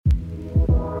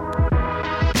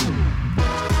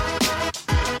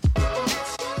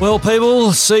Well,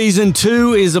 people, season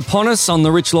 2 is upon us on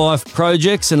the Rich Life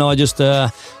Projects, and I just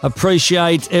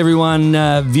appreciate everyone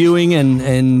viewing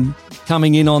and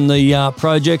coming in on the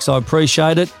projects. I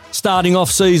appreciate it. Starting off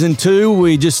season 2,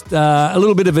 we just a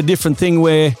little bit of a different thing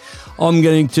where I'm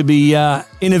going to be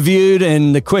interviewed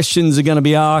and the questions are going to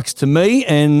be asked to me,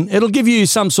 and it'll give you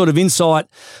some sort of insight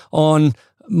on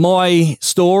my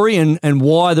story and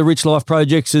why the Rich Life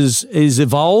Projects is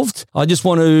evolved. I just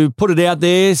want to put it out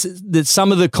there that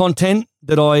some of the content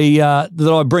that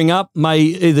I bring up may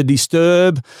either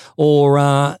disturb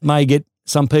or may get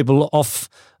some people off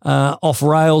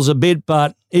rails a bit.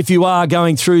 But if you are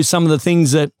going through some of the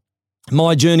things that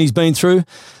my journey's been through,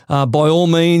 by all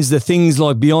means, the things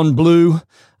like Beyond Blue,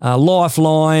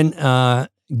 Lifeline,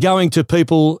 going to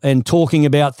people and talking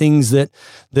about things that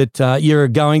you're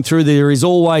going through. There is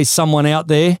always someone out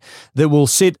there that will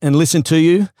sit and listen to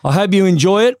you. I hope you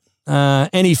enjoy it.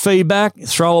 Any feedback,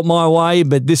 throw it my way.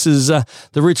 But this is the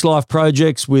Rich Life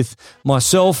Projects with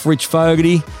myself, Rich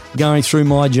Fogarty, going through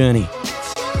my journey.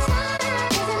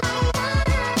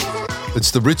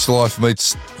 It's the Rich Life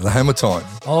meets the Hammer Time.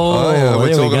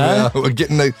 We're talking about we're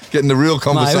getting the real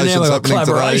conversations happening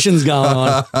today. Collaborations going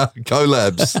on.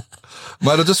 Collabs.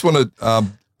 Mate, I just want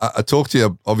to talk to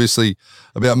you, obviously,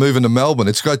 about moving to Melbourne.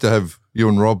 It's great to have you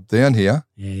and Rob down here.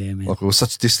 Yeah, man. Like, there was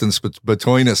such distance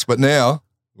between us, but now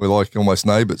we're like almost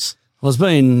neighbours. Well, it's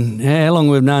been, how long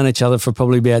we've known each other for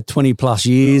probably about 20 plus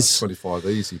years. 25,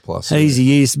 easy plus. Easy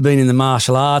years, been in the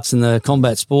martial arts and the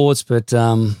combat sports, but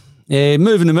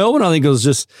moving to Melbourne, I think it was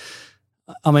just,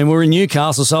 we're in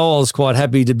Newcastle, so I was quite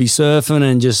happy to be surfing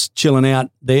and just chilling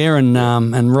out there.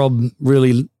 And Rob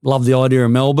really loved the idea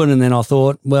of Melbourne. And then I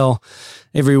thought, well,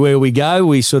 everywhere we go,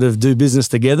 we sort of do business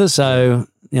together. So,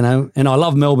 and I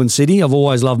love Melbourne City. I've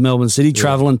always loved Melbourne City,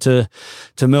 travelling to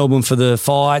Melbourne for the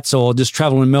fights or just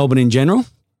travelling in Melbourne in general.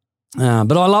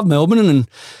 But I love Melbourne. And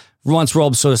once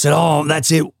Rob sort of said, oh,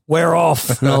 that's it, we're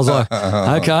off. And I was like,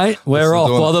 okay, we're off.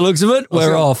 By the looks of it,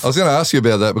 we're off. I was going to ask you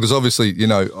about that because obviously,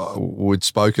 we'd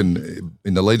spoken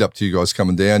in the lead up to you guys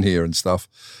coming down here and stuff.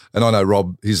 And I know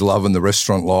Rob, he's loving the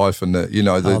restaurant life and the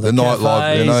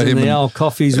nightlife. Him and the old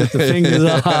coffees with the fingers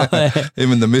up.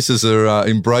 Him and the missus are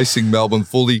embracing Melbourne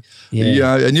fully.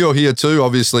 Yeah. And you're here too.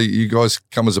 Obviously, you guys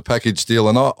come as a package deal.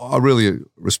 And I really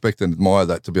respect and admire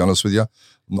that, to be honest with you.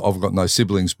 I've got no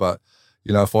siblings, but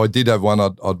if I did have one,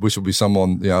 I'd wish it would be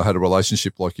someone, had a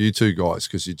relationship like you two guys,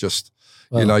 because you just,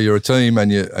 you're a team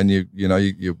and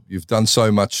you've done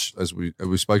so much, as we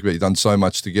spoke about, you've done so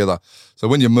much together. So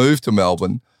when you moved to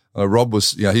Melbourne, Rob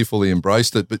was, he fully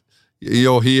embraced it, but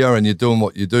you're here and you're doing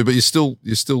what you do, but you still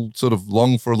sort of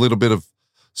long for a little bit of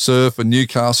surf and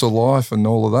Newcastle life and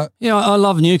all of that. Yeah, I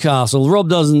love Newcastle. Rob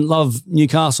doesn't love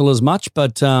Newcastle as much,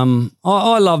 but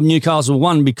I love Newcastle,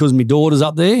 one, because my daughter's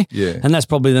up there, and that's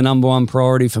probably the number one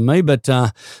priority for me. But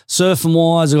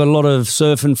surfing-wise, I've got a lot of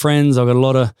surfing friends. I've got a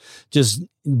lot of just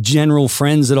general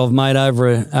friends that I've made over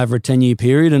a 10-year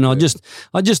period, and I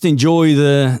just enjoy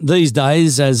these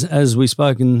days, as we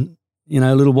spoken,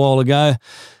 a little while ago.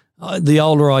 The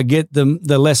older I get,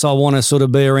 the less I want to sort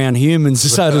of be around humans,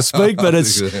 so to speak. But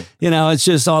it's, it's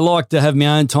just, I like to have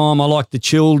my own time. I like the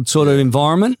chilled sort of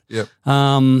environment. Yep.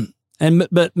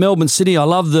 But Melbourne City, I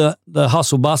love the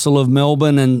hustle bustle of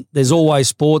Melbourne, and there's always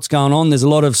sports going on. There's a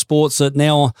lot of sports that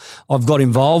now I've got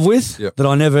involved with that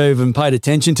I never even paid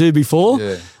attention to before.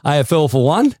 Yeah. AFL for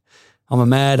one. I'm a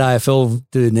mad AFL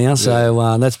dude now,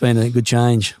 so that's been a good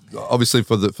change. Obviously,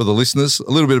 for the listeners,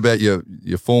 a little bit about your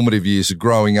formative years of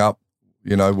growing up.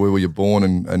 Where were you born,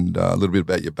 and a little bit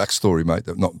about your backstory, mate.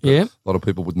 That a lot of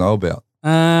people would know about.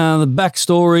 The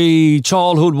backstory,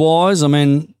 childhood-wise,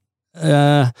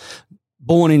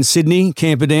 born in Sydney,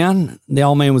 Camperdown. The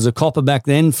old man was a copper back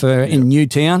then in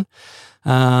Newtown.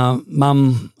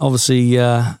 Mum, obviously,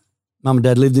 mum and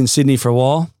dad lived in Sydney for a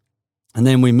while. And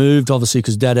then we moved, obviously,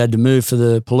 because Dad had to move for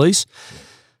the police.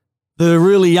 The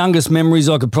really youngest memories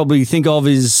I could probably think of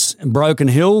is Broken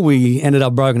Hill. We ended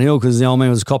up Broken Hill because the old man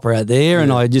was a copper out there, and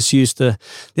I just used to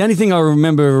 – the only thing I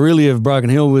remember really of Broken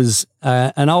Hill was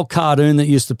an old cartoon that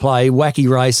used to play Wacky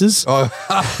Races. Oh,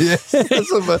 yes.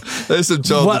 There's some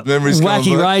childhood memories.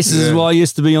 Wacky Races, where I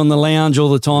used to be on the lounge all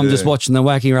the time just watching the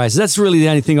Wacky Races. That's really the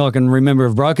only thing I can remember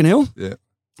of Broken Hill. Yeah.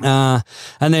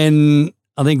 And then –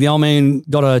 I think the old man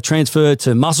got a transfer to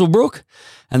Muswellbrook,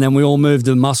 and then we all moved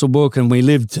to Muswellbrook, and we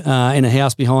lived in a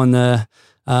house behind the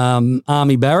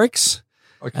army barracks.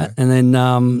 Okay. And then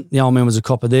the old man was a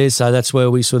copper there, so that's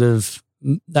where we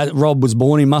Rob was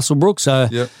born in Muswellbrook, so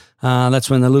that's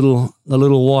when the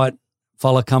little white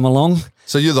fella come along.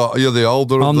 So you're the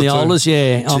older. I'm of the the two? oldest,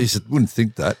 yeah. Jeez, I wouldn't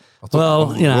think that.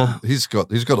 Well, you know, he's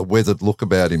got a weathered look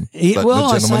about him.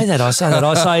 I say that. I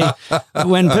say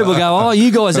when people go, "Oh,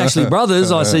 you guys actually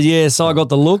brothers," I said, "Yes, I got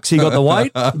the looks, he got the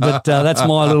weight." But that's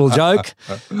my little joke.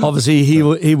 Obviously,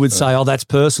 he would say, "Oh, that's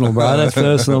personal, bro. That's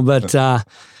personal." But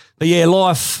yeah,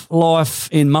 life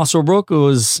in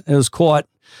Muswellbrook, it was quite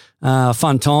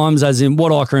fun times, as in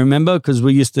what I can remember, because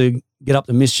we used to get up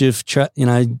to mischief,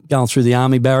 going through the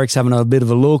army barracks, having a bit of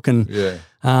a look, and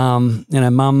I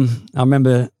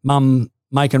remember Mum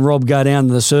making Rob go down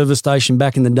to the service station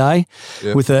back in the day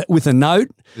with a note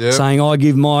saying, "I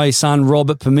give my son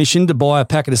Robert permission to buy a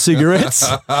packet of cigarettes."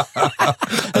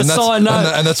 And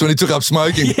that's when he took up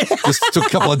smoking. Just took a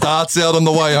couple of darts out on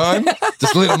the way home.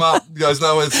 Just lit him up. He goes,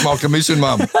 "No, it's my commission,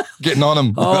 Mum. Getting on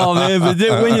him." Oh man! But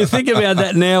then when you think about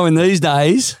that now in these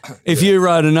days, if you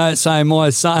wrote a note saying my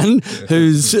son,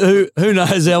 who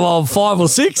knows how old, 5 or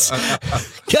 6,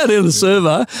 go down the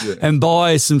server and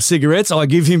buy some cigarettes, I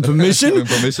give him permission.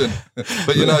 But there's,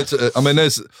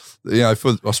 I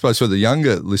suppose for the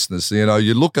younger listeners,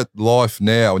 you look at life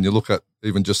now and you look at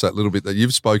even just that little bit that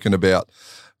you've spoken about.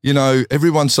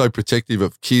 Everyone's so protective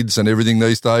of kids and everything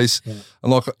these days. Yeah.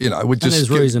 And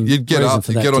you'd get up,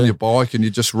 you get on your bike and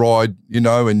you just ride,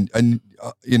 and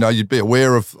you'd be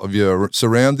aware of your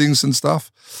surroundings and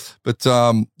stuff. But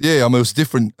it was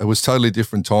different. It was totally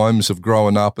different times of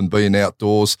growing up and being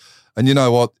outdoors. And you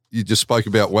know what? You just spoke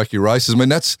about wacky races. I mean,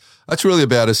 that's really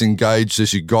about as engaged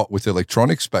as you got with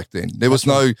electronics back then. There was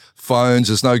no phones,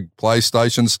 there's no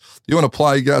PlayStations. You want to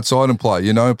play, go outside and play,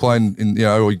 playing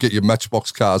or you get your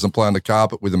Matchbox cars and play on the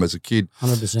carpet with them as a kid.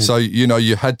 100%. So,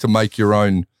 you had to make your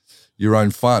own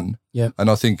fun. Yeah.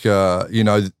 And I think,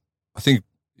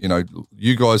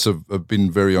 you guys have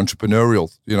been very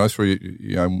entrepreneurial,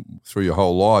 through your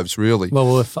whole lives, really.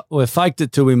 Well, we faked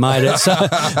it till we made it. So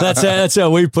that's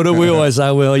how we put it. We always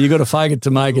say, "Well, you got to fake it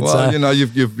to make it." Well,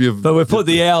 you've but we put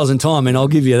the hours and time in. I'll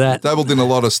give you that. Dabbled in a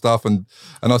lot of stuff, and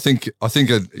I think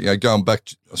going back,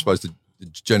 I suppose the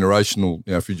generational,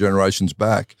 a few generations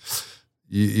back,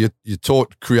 you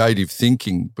taught creative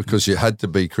thinking because you had to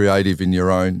be creative in your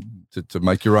own. To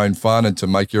make your own fun and to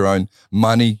make your own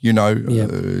money,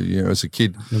 as a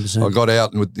kid. 100%. I got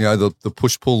out with the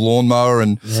push-pull lawnmower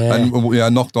and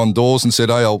knocked on doors and said,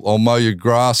 "Hey, I'll mow your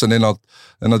grass," and then I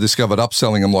discovered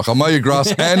upselling. I'm like, "I'll mow your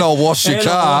grass and I'll wash your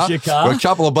car for a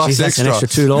couple of bucks extra." That's an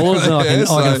extra $2.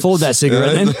 I can afford that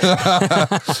cigarette then.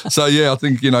 So I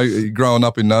think growing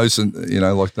up in those and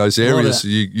like those areas,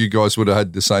 you guys would have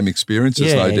had the same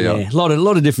experiences, no doubt. Yeah. A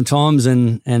lot of different times,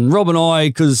 and Rob and I,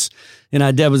 because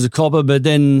Dad was a copper, but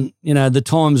then, the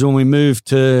times when we moved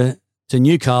to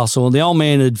Newcastle, the old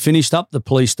man had finished up the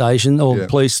police station or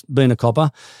police being a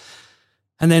copper.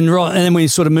 And then we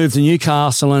sort of moved to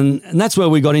Newcastle and that's where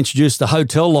we got introduced to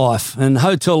hotel life. And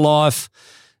hotel life,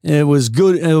 it was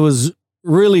good. It was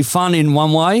really fun in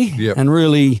one way and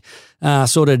really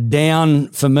sort of down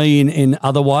for me in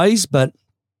other ways. But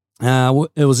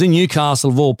it was in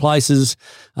Newcastle of all places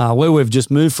where we've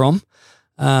just moved from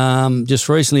just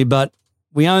recently. But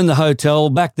we owned the hotel.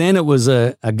 Back then it was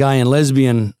a gay and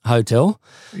lesbian hotel.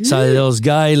 Yeah. So there was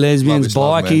gay, lesbians,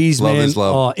 bikies, man.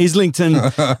 Oh, Islington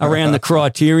around the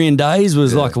Criterion days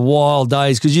was like wild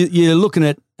days because you're looking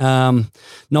at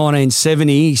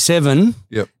 1977,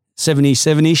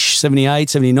 77-ish, 78,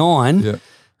 79. Yeah.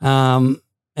 And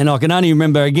I can only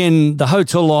remember, again, the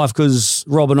hotel life because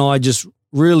Rob and I just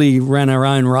really ran our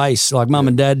own race. Like Mum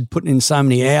and Dad putting in so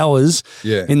many hours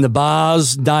in the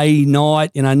bars, day,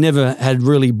 night, never had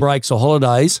really breaks or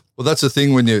holidays. Well, that's the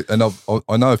thing when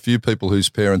I know a few people whose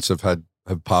parents have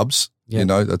pubs,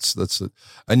 that's it.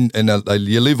 And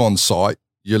you live on site,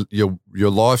 your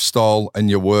lifestyle and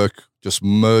your work just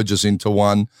merges into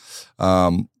one. A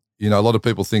lot of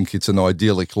people think it's an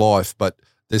idyllic life, but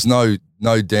there's no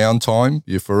downtime.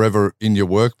 You're forever in your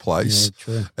workplace. Yeah,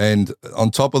 true. And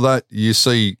on top of that, you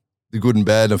see the good and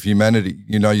bad of humanity.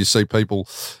 You see people,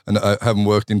 and having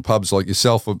worked in pubs like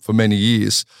yourself for many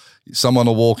years, someone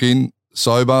will walk in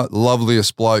sober,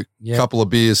 loveliest bloke, couple of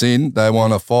beers in, they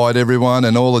want to fight everyone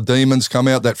and all the demons come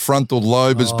out. That frontal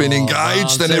lobe has been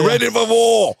engaged and they're ready for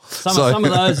war. Some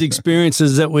of those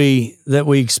experiences that we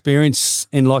experience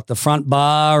in like the front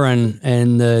bar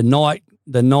and the night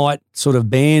sort of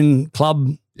band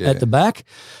club at the back.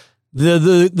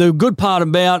 The good part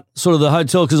about sort of the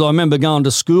hotel, because I remember going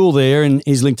to school there in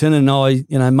Islington and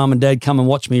Mum and Dad come and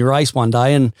watch me race one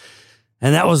day and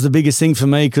that was the biggest thing for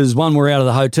me because one, we're out of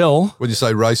the hotel. When you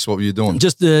say race, what were you doing?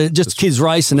 Just kids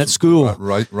racing at school.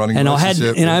 Running and races,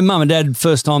 I had, Mum and Dad,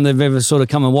 first time they've ever sort of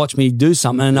come and watched me do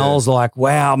something and I was like,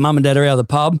 wow, Mum and Dad are out of the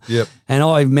pub. Yep. And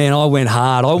I went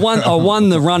hard. I won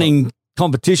the running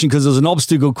competition because it was an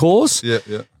obstacle course. Yeah,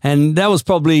 yeah. And that was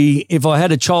probably, if I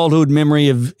had a childhood memory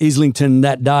of Islington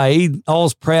that day, I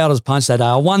was proud as punch that day.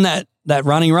 I won that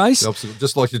running race.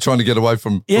 Just like you're trying to get away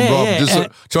from Rob.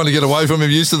 Trying to get away from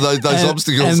him, used to those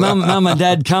obstacles. And mum and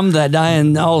dad come that day,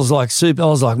 and I was like,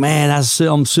 man,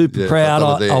 I'm super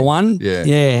proud. I won.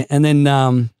 Yeah. And then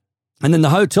the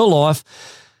hotel life,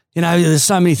 you know, there's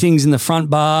so many things in the front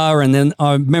bar. And then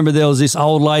I remember there was this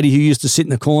old lady who used to sit in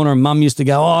the corner, and mum used to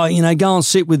go, oh, you know, go and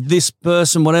sit with this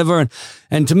person, whatever.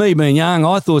 And to me, being young,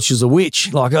 I thought she was a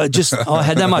witch. Like, I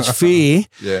had that much fear.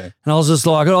 Yeah. And I was just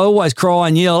like, I always cry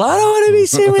and yell, I don't want to be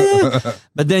sitting with her.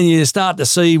 But then you start to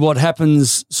see what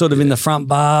happens sort of in the front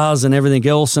bars and everything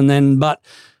else. And then, but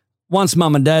once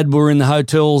mum and dad were in the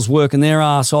hotels working their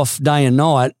ass off day and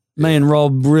night, me and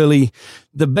Rob really,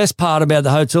 the best part about the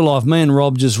hotel life, me and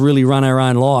Rob just really run our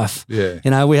own life. Yeah.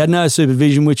 You know, we had no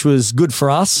supervision, which was good for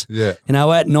us. Yeah. You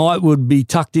know, at night we'd be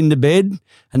tucked into bed,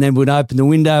 and then we'd open the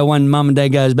window when mum and dad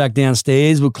goes back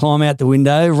downstairs. We'd climb out the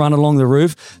window, run along the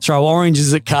roof, throw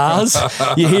oranges at cars.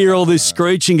 You hear all this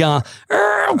screeching going,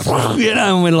 you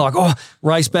know, and we're like,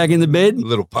 race back in the bed.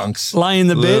 Little punks. Lay in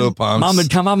the bed. Mum would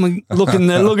come up and look in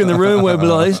the room, we'd be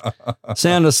like this,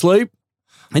 sound asleep.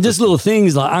 And just little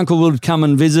things like Uncle would come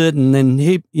and visit, and then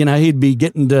he'd be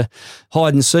getting to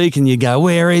hide and seek, and you go,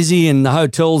 where is he? And the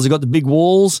hotels have got the big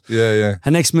walls. Yeah, yeah.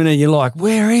 And next minute you're like,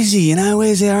 where is he? You know,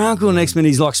 where's our uncle? And next minute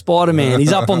he's like Spider-Man.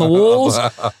 He's up on the walls.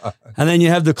 And then you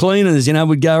have the cleaners, you know,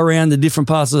 we'd go around the different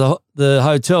parts of the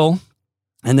hotel.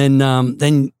 And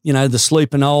then you know, the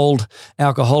sleeping old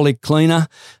alcoholic cleaner,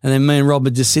 and then me and Rob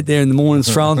would just sit there in the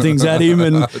mornings throwing things at him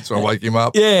and trying to wake him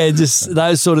up. Yeah, just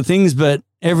those sort of things. But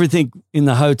everything in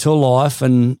the hotel life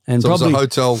and so probably was the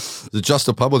hotel, was it just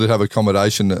a pub, or did it have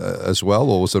accommodation as well,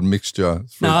 or was it a mixture?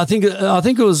 No, I think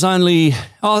it was only.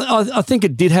 I think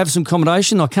it did have some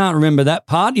accommodation. I can't remember that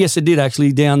part. Yes, it did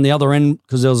actually down the other end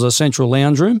because there was a central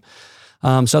lounge room.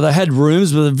 So they had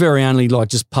rooms, but they're very only like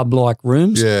just pub-like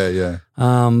rooms. Yeah, yeah.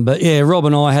 But yeah, Rob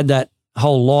and I had that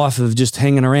whole life of just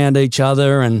hanging around each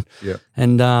other, and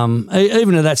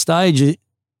even at that stage,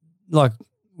 like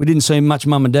we didn't see much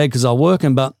mum and dad because I was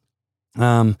working, but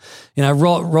you know,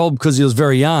 Rob because he was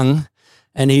very young,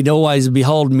 and he'd always be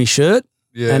holding me shirt,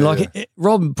 and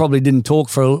Rob probably didn't talk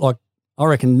for like, I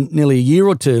reckon nearly a year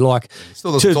or two. Like,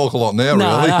 still doesn't talk a lot now,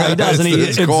 really. No, he doesn't. He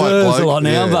observes a lot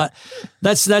now, but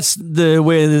that's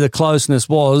where the closeness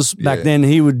was back then.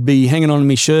 He would be hanging on to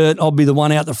me shirt. I'd be the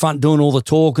one out the front doing all the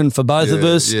talking for both of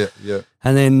us. Yeah, yeah.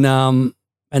 And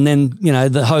then you know,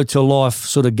 the hotel life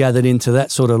sort of gathered into that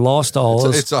sort of lifestyle.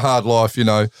 It's a hard life, you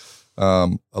know. A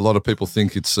lot of people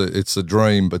think it's a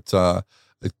dream, but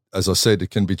as I said,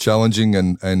 it can be challenging,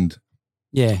 and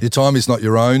your time is not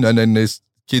your own, and then there's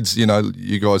kids, you know,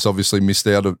 you guys obviously missed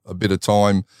out a bit of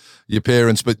time, you're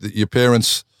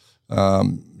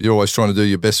always trying to do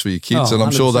your best for your kids, and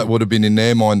I'm 100%. Sure that would have been in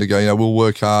their mind to go, you know, we'll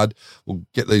work hard, we'll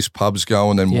get these pubs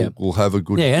going, and we'll have a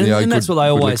good, and that's what they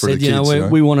always said, you know,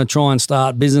 we want to try and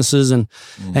start businesses and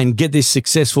get this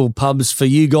successful pubs for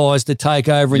you guys to take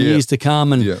over in years to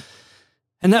come, and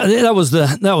that was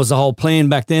the whole plan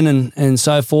back then, and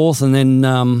so forth, and then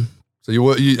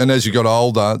so and as you got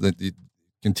older, that you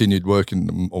continued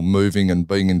working or moving and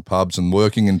being in pubs and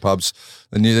working in pubs,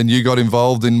 and then you got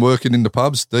involved in working in the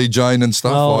pubs, DJing and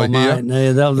stuff. Oh,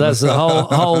 mate, that's a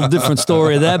whole different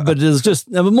story of that. But it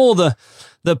was more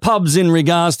the pubs in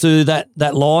regards to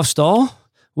that lifestyle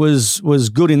was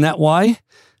good in that way.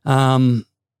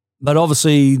 But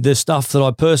obviously the stuff that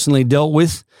I personally dealt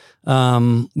with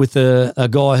a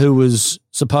guy who was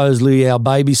supposedly our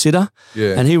babysitter,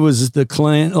 and he was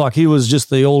he was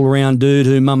just the all-around dude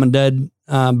who mum and dad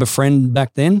befriend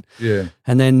back then. Yeah.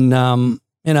 And then,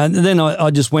 you know, then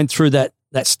I just went through that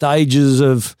stages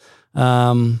of,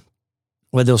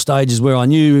 where there were stages where I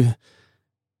knew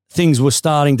things were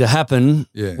starting to happen,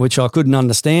 which I couldn't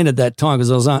understand at that time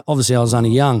because I was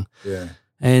only young. Yeah.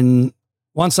 And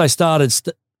once they started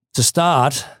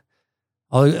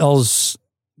I was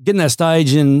getting that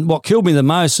stage, and what killed me the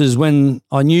most is when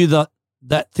I knew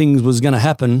that things was going to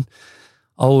happen,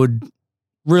 I would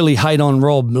really hate on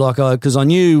Rob, because I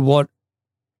knew what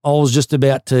I was just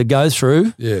about to go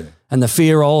through, and the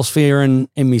fear I was fearing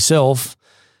in myself,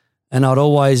 and I'd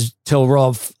always tell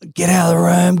Rob, get out of the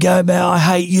room, go back, I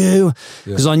hate you,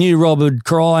 because I knew Rob would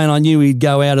cry, and I knew he'd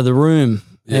go out of the room,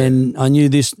 and I knew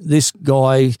this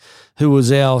guy who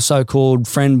was our so-called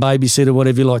friend, babysitter,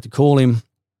 whatever you like to call him,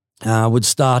 would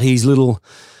start his little,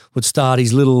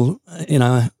 you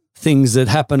know, things that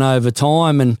happen over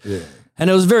time, and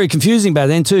it was very confusing back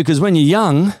then too, because when you're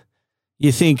young,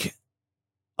 you think,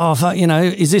 oh, you know,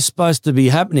 is this supposed to be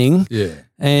happening? Yeah.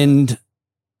 And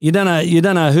you don't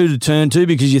know who to turn to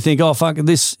because you think, oh, fuck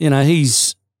this,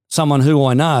 he's someone who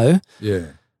I know. Yeah.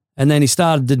 And then he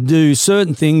started to do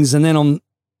certain things, and then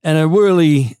and I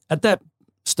really, at that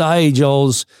stage,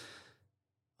 I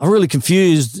really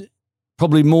confused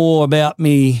probably more about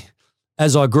me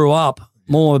as I grew up,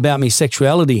 more about me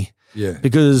sexuality. Yeah.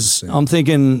 Because I'm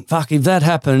thinking, fuck, if that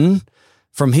happened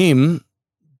from him,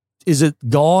 is it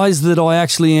guys that I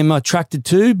actually am attracted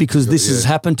to because this has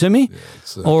happened to me?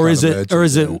 Yeah, or is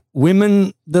it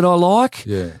women that I like?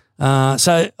 Yeah.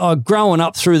 So growing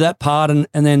up through that part and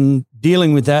then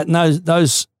dealing with that and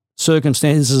those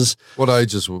circumstances. What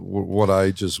ages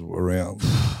were around?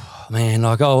 Man,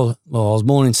 like I was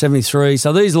born in 73.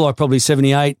 So these are like probably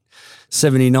 78,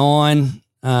 79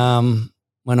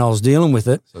 when I was dealing with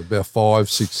it. So about 5,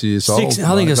 6 years old.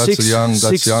 I think it's that's young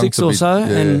or so. Yeah.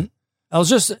 And I was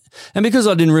just, and because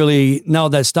I didn't really know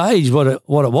at that stage what it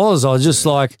was, I was just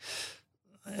like,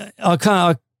 I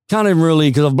can't even really,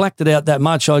 because I've blacked it out that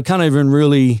much, I can't even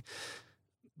really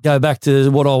go back to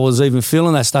what I was even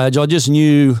feeling that stage. I just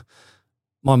knew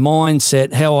my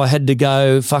mindset, how I had to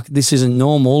go, fuck, this isn't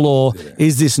normal, or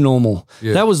is this normal?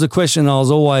 Yeah. That was the question I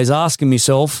was always asking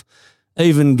myself,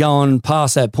 even going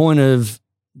past that point of,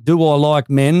 do I like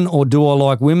men or do I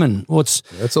like women?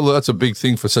 That's a big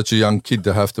thing for such a young kid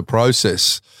to have to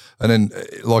process. And then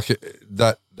like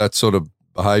that sort of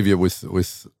behaviour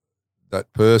with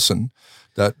that person,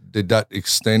 did that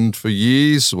extend for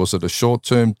years? Was it a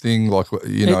short-term thing? Like,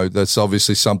 that's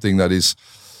obviously something that's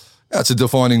a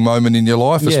defining moment in your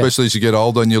life, especially as you get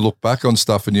older and you look back on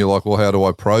stuff and you're like, well, how do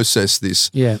I process this?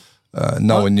 Yeah.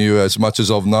 Knowing you as much as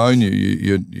I've known you,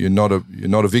 you're not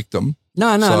a victim. No,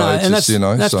 and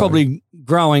that's probably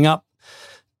growing up,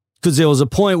 because there was a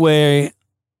point where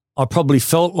I probably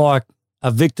felt like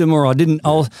a victim, or I didn't.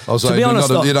 I was to be honest,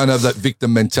 you don't have that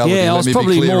victim mentality. Yeah, Let me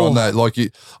be clear on that. Like, you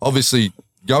obviously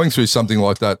going through something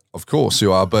like that, of course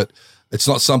you are, but it's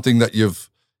not something that you've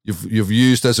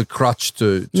used as a crutch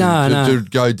to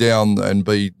go down and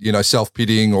be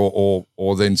self-pitying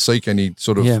or then seek any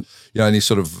sort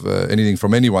of anything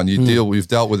from anyone. You've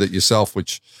dealt with it yourself,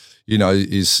 which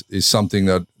is something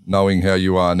that, knowing how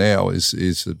you are now, is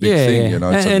a big thing.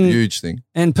 It's a huge thing.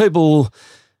 And people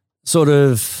sort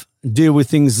of deal with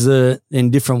things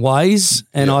in different ways,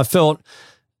 and I felt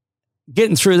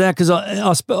getting through that, because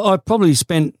I probably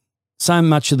spent so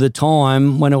much of the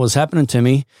time when it was happening to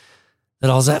me that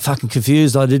I was that fucking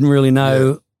confused. I didn't really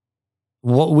know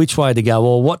which way to go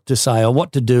or what to say or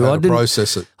what to do. I didn't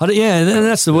process it. And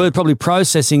that's the word. Probably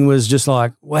processing was just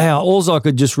like, wow. All I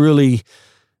could just really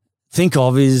think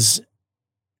of is,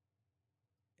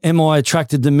 am I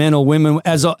attracted to men or women?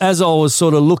 As I was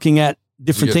sort of looking at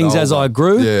different things as I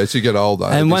grew. Yeah, as you get older.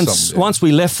 And once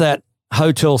we left that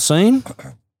hotel scene,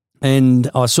 and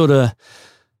I sort of,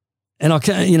 and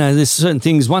there's certain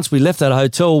things. Once we left that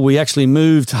hotel, we actually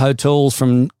moved hotels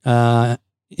from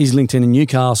Islington and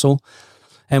Newcastle,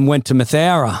 and went to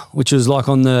Mathara, which was like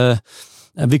on the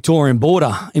Victorian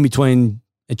border in between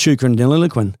Echuca and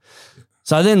Lilliquin.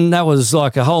 So then that was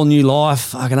like a whole new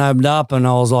life. I opened up, and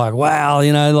I was like, wow,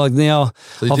 like now.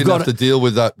 So you didn't have to deal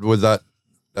with that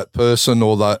person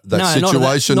or that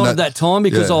situation. Not at that time,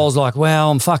 because I was like, wow,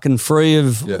 I'm fucking free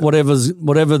of whatever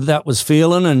that was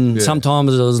feeling. And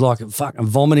sometimes it was like a fucking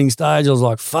vomiting stage. I was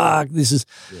like, fuck, this is.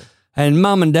 Yeah. And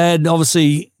mum and dad,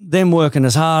 obviously, them working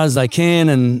as hard as they can,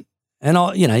 and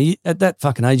I, at that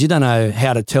fucking age, you don't know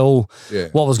how to tell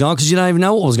what was going on, because you don't even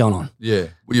know what was going on. Yeah.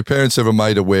 Were your parents ever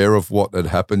made aware of what had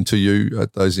happened to you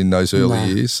in those early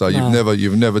years? So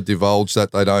you've never divulged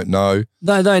that? They don't know?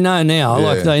 They know now. Yeah.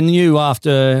 Like, they knew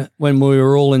after, when we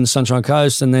were all in the Sunshine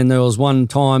Coast, and then there was one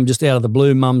time just out of the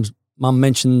blue, mum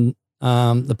mentioned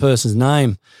the person's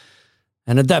name.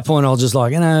 And at that point I was just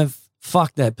like,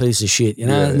 fuck that piece of shit,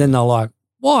 And then they're like,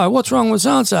 why? What's wrong with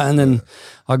so-and-so? And then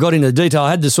I got into detail. I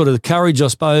had the sort of courage, I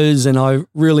suppose, and I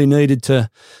really needed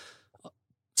to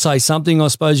say something, I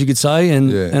suppose you could say.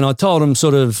 And I told him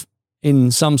sort of in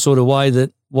some sort of way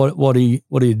that what he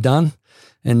had done.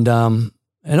 And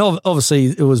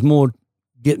obviously it was more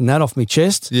getting that off my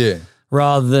chest. Yeah.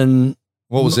 Rather than.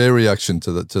 What was their reaction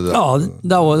to that? Oh,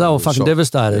 they were fucking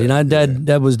devastated. Yeah.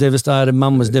 Dad was devastated.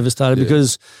 Mum was devastated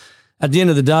because at the end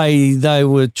of the day, they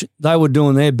were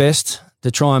doing their best to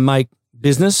try and make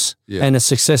business and a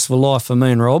successful life for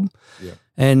me and Rob. Yeah.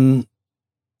 And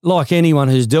like anyone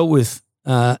who's dealt with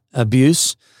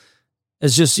abuse,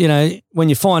 it's just, when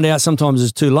you find out, sometimes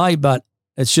it's too late, but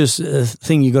it's just a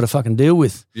thing you got to fucking deal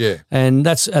with. Yeah. And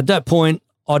that's, at that point,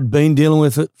 I'd been dealing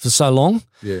with it for so long.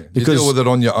 Yeah. You deal with it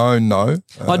on your own, no?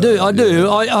 I do.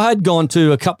 I had gone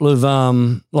to a couple of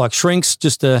like shrinks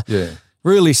just to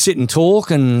really sit and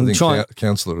talk and I try. think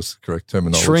counsellor is the correct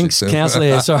terminology. Shrinks, counsellor,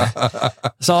 yeah, sorry.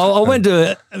 So I went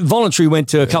to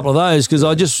a couple of those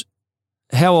because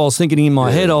how I was thinking in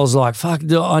my head, I was like, fuck,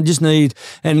 I just need,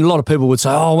 and a lot of people would say,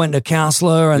 I went to a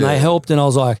counsellor and they helped. And I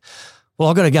was like, well,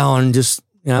 I've got to go and just,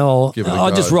 I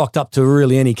just rocked up to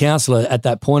really any counsellor at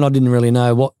that point. I didn't really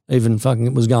know what even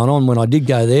fucking was going on when I did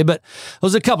go there. But it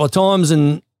was a couple of times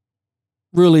and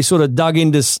really sort of dug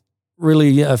into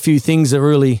really a few things that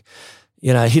really,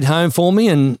 hit home for me.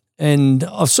 And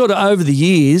I've sort of over the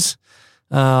years,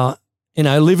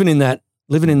 living in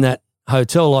that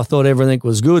hotel, I thought everything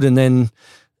was good. And then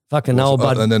fucking old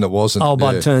bud. And then it wasn't. Old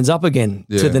bud turns up again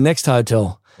to the next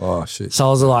hotel. Oh, shit. So I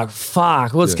was like,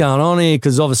 fuck, what's going on here?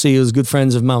 Because obviously he was good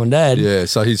friends with mum and dad. Yeah,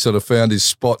 so he sort of found his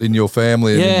spot in your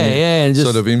family and just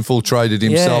sort of infiltrated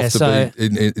himself to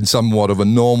be in somewhat of a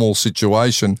normal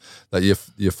situation that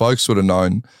your folks would have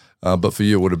known, but for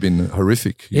you it would have been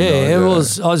horrific. It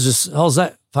was. I was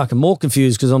that fucking more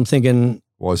confused because I'm thinking,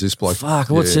 why is this bloke?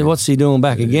 Fuck, what's he doing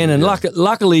back again? And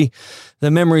luckily, the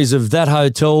memories of that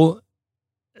hotel,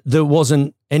 there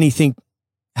wasn't anything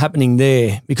happening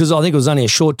there because I think it was only a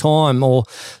short time or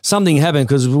something happened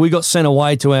because we got sent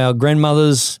away to our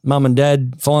grandmother's. Mum and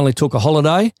dad finally took a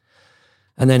holiday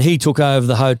and then he took over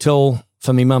the hotel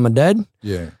for me mum and dad.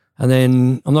 Yeah. And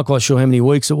then I'm not quite sure how many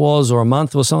weeks it was or a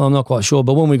month or something. I'm not quite sure.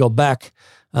 But when we got back,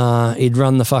 he'd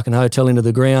run the fucking hotel into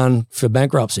the ground for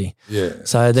bankruptcy. Yeah.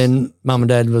 So then mum and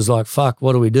dad was like, fuck,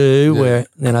 what do we do? Yeah.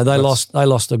 Where, they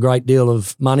lost a great deal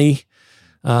of money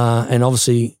and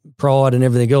obviously pride and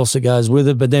everything else that goes with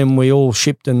it. But then we all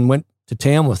shipped and went to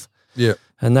Tamworth. Yeah.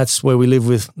 And that's where we live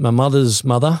with my mother's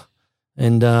mother.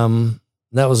 And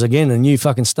that was, again, a new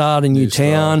fucking start, a new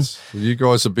town. Well, you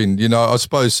guys have been, I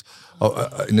suppose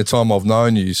in the time I've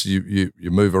known you,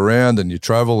 you move around and you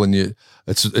travel and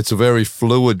it's a very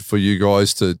fluid for you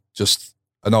guys to just,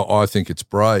 and I think it's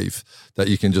brave that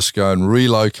you can just go and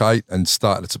relocate and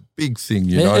start. It's a big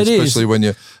thing, especially when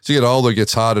as you get older, it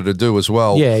gets harder to do as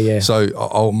well. Yeah, yeah. So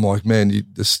I'm like, man, you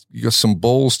got some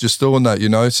balls just doing that,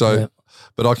 So,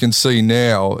 but I can see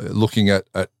now looking at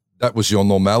that was your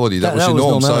normality. That was your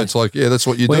norm. So it's like, that's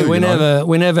what you do.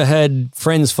 We never had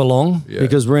friends for long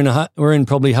because we're in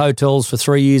probably hotels for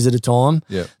 3 years at a time.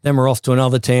 Yeah. Then we're off to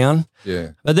another town.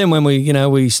 Yeah. But then when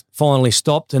we finally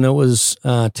stopped and it was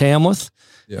Tamworth,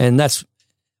 and that's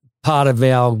part of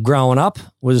our growing up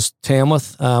was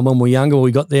Tamworth. When we were younger,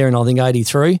 we got there in I think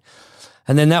 83.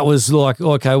 And then that was like,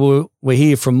 okay, we're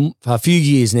here from a few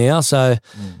years now. So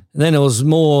then it was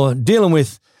more dealing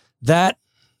with that,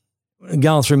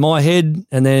 going through my head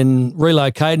and then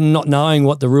relocating, not knowing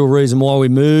what the real reason why we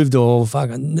moved or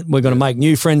fucking we're going to make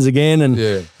new friends again. And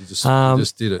you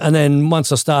just did it. And then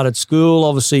once I started school,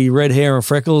 obviously red hair and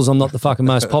freckles, I'm not the fucking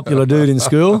most popular dude in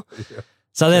school.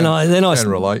 So then I can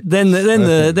relate. Then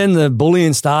the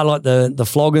bullying started, like the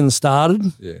flogging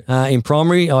started in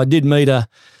primary. I did meet a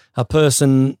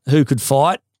person who could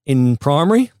fight in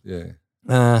primary. Yeah.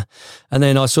 And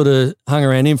then I sort of hung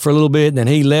around him for a little bit and then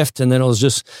he left and then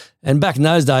and back in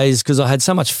those days, because I had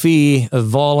so much fear of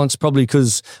violence, probably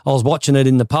because I was watching it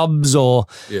in the pubs or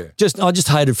I just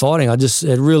hated fighting.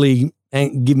 It really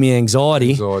give me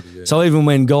anxiety. So even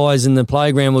when guys in the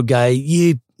playground would go,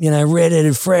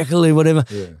 red-headed, freckly, whatever,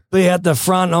 be out the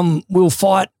front, we'll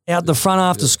fight out the front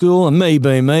after school, and me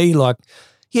being me, like,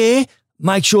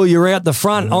 make sure you're out the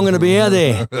front. I'm going to be out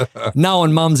there.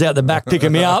 Knowing mum's out the back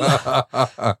picking me up.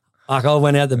 Like I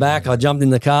went out the back, I jumped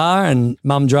in the car and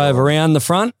mum drove around the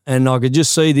front and I could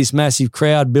just see this massive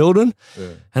crowd building. Yeah.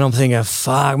 And I'm thinking,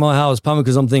 fuck, my heart was pumping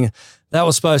because I'm thinking that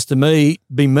was supposed to be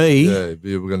me. Yeah,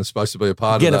 you were supposed to be a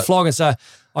part of that. Get a flogging. So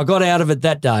I got out of it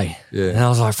that day. Yeah. And I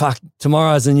was like, fuck,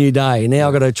 tomorrow's a new day. Now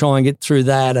I've got to try and get through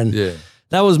that. And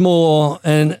that was more,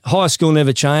 and high school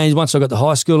never changed. Once I got to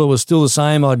high school, it was still the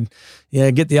same. I'd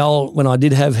get the old, when I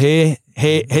did have head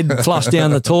flushed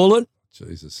down the toilet.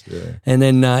 Jesus, yeah. And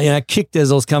then kicked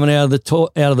as I was coming out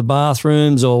of the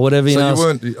bathrooms or whatever.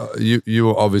 You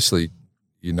were obviously,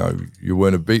 you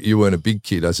weren't a big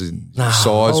kid as in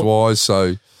size wise.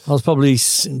 So I was probably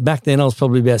back then. I was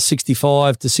probably about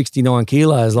 65 to 69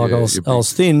 kilos. Like I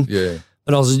was thin. Yeah.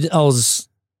 But I was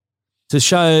to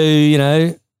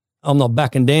show I'm not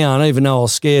backing down, even though I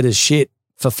was scared as shit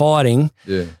for fighting.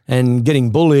 Yeah. And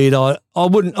getting bullied. I'm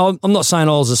not saying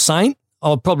I was a saint.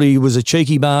 I probably was a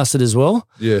cheeky bastard as well.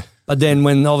 Yeah. But then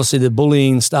when obviously the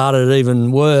bullying started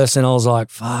even worse and I was like,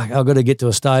 fuck, I've got to get to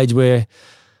a stage where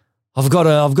I've got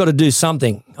to do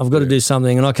something. I've got to do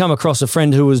something. And I come across a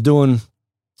friend who was doing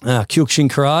Kyokushin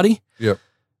karate. Yep.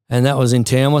 And that was in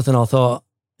Tamworth and I thought,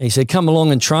 he said, come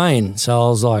along and train. So I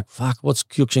was like, fuck, what's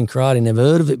Kyokushin karate? Never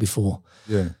heard of it before.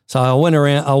 Yeah. So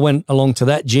I went along to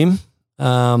that gym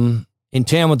in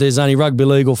town where there's only rugby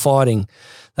league or fighting.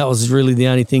 That was really the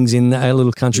only things in a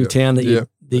little country town that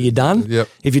you've done. Yep.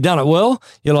 If you've done it well,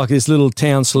 you're like this little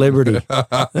town celebrity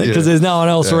because there's no one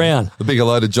else around. The big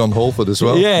hello to John Halford as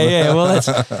well. Yeah. Well,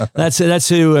 that's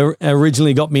who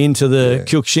originally got me into the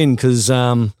Kyokushin because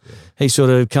he sort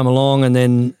of come along, and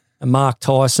then Mark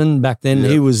Tyson back then,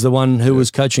 he was the one who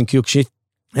was coaching Kyokushin,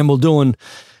 and we're doing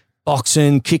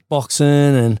boxing,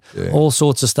 kickboxing, and all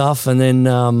sorts of stuff. And then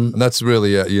and that's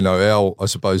really our, I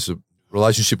suppose,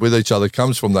 relationship with each other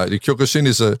comes from that. The Kyokushin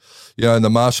is in the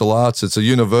martial arts, it's a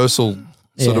universal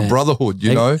sort of brotherhood,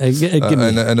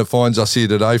 and it finds us here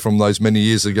today from those many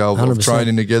years ago of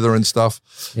training together and stuff.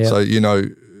 Yep. So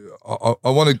I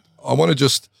want to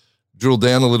just drill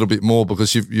down a little bit more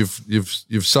because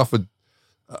you've suffered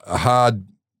a hard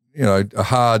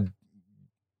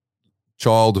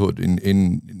childhood.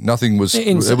 In nothing was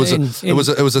it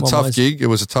was a tough gig. It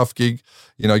was a tough gig,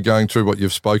 going through what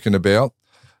you've spoken about.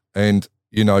 And,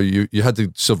 you had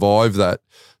to survive that.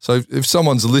 So if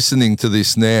someone's listening to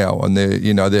this now and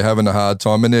they're having a hard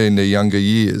time and they're in their younger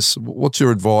years, what's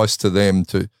your advice to them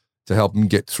to help them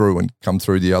get through and come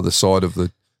through the other side of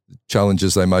the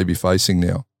challenges they may be facing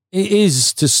now? It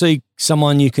is to seek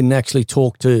someone you can actually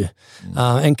talk to.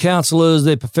 And counsellors,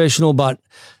 they're professional, but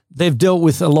they've dealt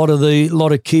with a lot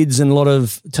of kids and a lot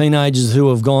of teenagers who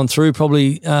have gone through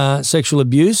probably sexual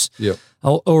abuse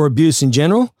or abuse in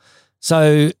general.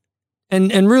 So,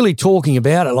 and really talking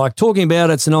about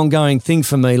it's an ongoing thing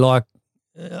for me. Like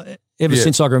ever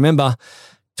since I can remember,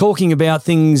 talking about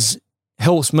things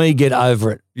helps me get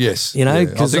over it. Yes, I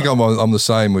think I'm the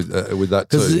same with that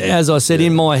too. Because as I said,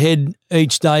 in my head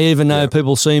each day, even though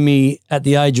people see me at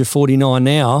the age of 49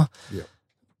 now,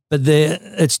 but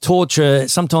it's torture.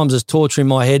 Sometimes it's torture in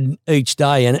my head each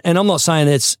day, and I'm not saying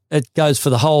it goes for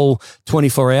the whole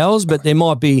 24 hours, but there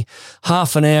might be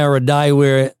half an hour a day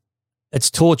where it's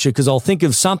torture because I'll think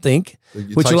of something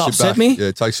which will upset me. Yeah,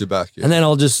 it takes you back. Yeah. And then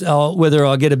I'll whether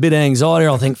I get a bit of anxiety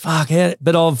or I'll think, fuck,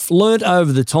 but I've learned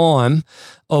over the time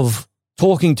of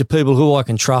talking to people who I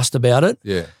can trust about it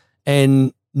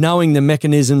and knowing the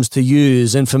mechanisms to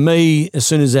use. And for me, as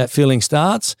soon as that feeling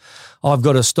starts, I've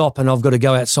got to stop and I've got to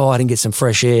go outside and get some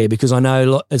fresh air because I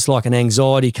know it's like an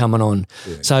anxiety coming on.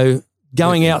 Yeah. So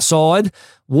going outside,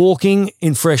 walking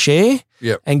in fresh air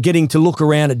and getting to look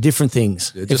around at different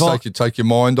things. Yeah, just take your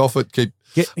mind off it.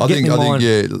 I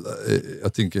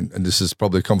think, and this is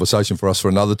probably a conversation for us for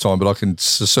another time, but I can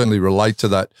certainly relate to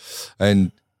that.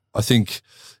 And I think,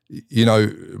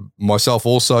 myself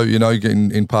also,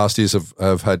 in past years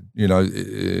have had,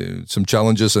 some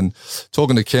challenges, and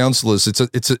talking to counsellors,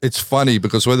 it's funny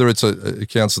because whether it's a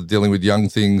counsellor dealing with young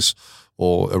things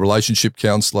or a relationship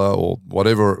counsellor or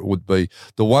whatever it would be,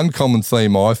 the one common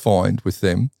theme I find with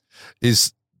them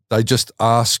is they just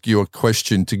ask you a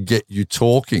question to get you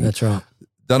talking. That's right.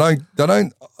 They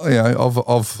don't.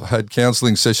 I've had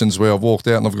counselling sessions where I've walked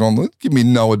out and I've gone, give me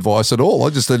no advice at all. I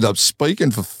just ended up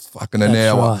speaking for fucking an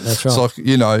hour. Right, that's right.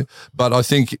 It's like, but I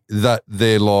think that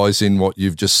there lies in what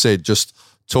you've just said, just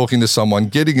talking to someone,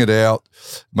 getting it out,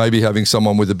 maybe having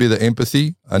someone with a bit of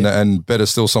empathy and better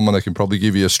still, someone that can probably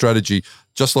give you a strategy,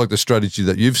 just like the strategy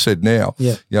that you've said now.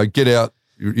 Yeah. Get out,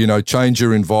 change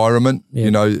your environment. I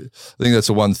think that's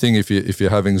the one thing if you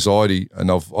have anxiety,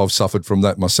 and I've suffered from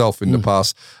that myself in the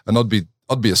past, and I'd be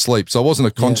asleep. So it wasn't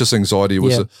a conscious anxiety, it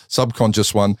was a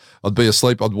subconscious one. I'd be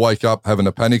asleep, I'd wake up having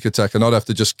a panic attack, and I'd have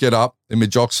to just get up in my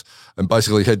jocks and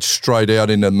basically head straight out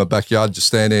into my backyard, just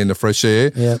stand there in the fresh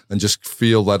air and just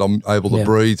feel that I'm able to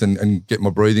breathe and get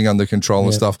my breathing under control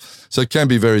and stuff. So it can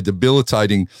be very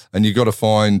debilitating, and you got to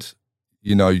find,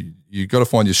 you've got to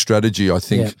find your strategy, I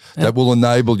think, that will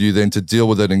enable you then to deal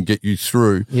with it and get you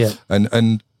through. Yeah.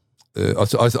 And I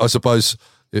suppose,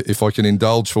 if I can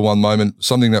indulge for one moment,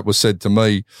 something that was said to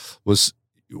me was,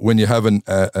 when you're having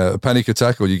a panic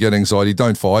attack or you get anxiety,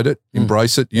 don't fight it,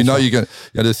 embrace it. You're going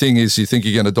to, the thing is, you think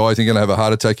you're going to die, you think you're going to have a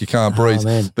heart attack, you can't breathe.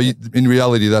 But in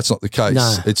reality, that's not the case.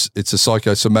 No. It's a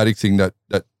psychosomatic thing that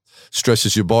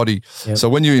stresses your body. So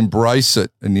when you embrace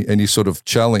it and you sort of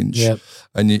challenge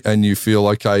and you feel,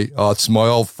 okay, it's my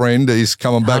old friend, he's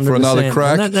coming back 100%. For another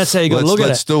crack. And that's how you got to look at it.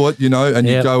 Let's do it, and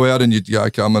you go out and you go,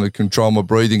 okay, I'm going to control my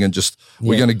breathing and just,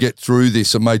 we're going to get through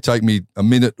this. It may take me a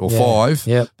minute or 5,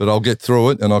 but I'll get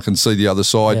through it and I can see the other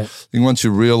side. I think once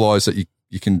you realise that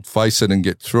you can face it and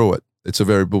get through it, it's a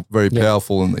very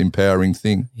powerful and empowering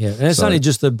thing. Yeah, and it's only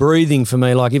just the breathing for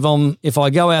me. Like if I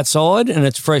go outside and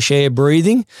it's fresh air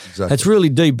breathing, it's really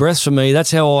deep breaths for me.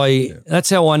 That's how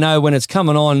I know when it's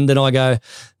coming on. Then I go,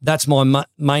 that's my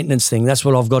maintenance thing. That's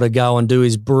what I've got to go and do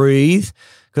is breathe.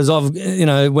 Because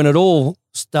when it all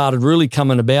started really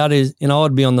coming about is,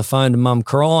 I'd be on the phone to Mum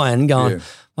crying, going,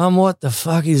 Mum, what the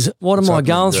fuck what am I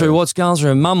going through? What's going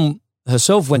through? And Mum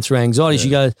herself went through anxiety. She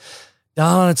goes,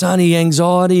 darling, it's only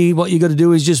anxiety. What you got to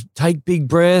do is just take big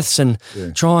breaths and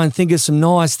try and think of some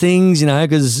nice things,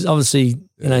 because obviously,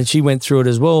 she went through it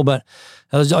as well. But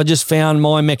I just found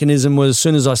my mechanism was as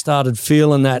soon as I started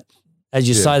feeling that, as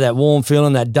you say, that warm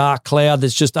feeling, that dark cloud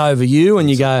that's just over you, and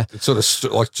you go, it sort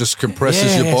of just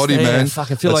compresses your body, man. I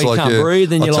fucking feel like you can't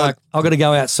breathe, and you're like, I've got to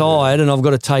go outside and I've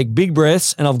got to take big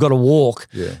breaths and I've got to walk.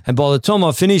 Yeah. And by the time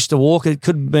I finished the walk, it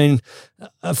could have been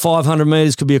 500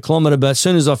 metres, could be a kilometre, but as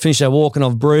soon as I finish that walk and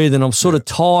I've breathed and I've sort of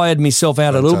tired myself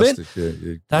out a little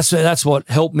bit, that's what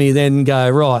helped me then go,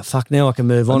 right, fuck, now I can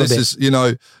move on a bit. This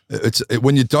is,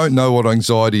 when you don't know what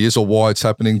anxiety is or why it's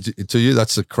happening to you,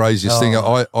 that's the craziest thing.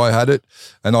 I had it,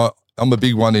 and I'm a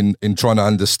big one in trying to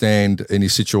understand any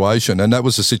situation, and that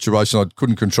was a situation I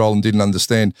couldn't control and didn't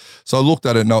understand. So I looked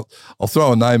at it, and I'll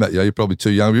throw a name at you. You're probably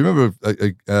too young. Remember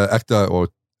a actor or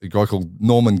a guy called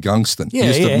Norman Gunston?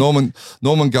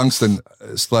 Norman Gunston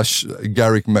 /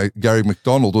 Gary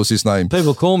McDonald was his name.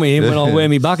 People call me him when I wear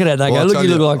my bucket hat. They go, look, you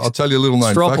look like I'll tell you a little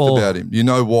known fact about him. You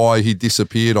know why he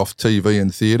disappeared off TV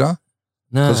and theatre?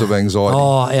 No. Because of anxiety.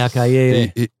 Oh, okay,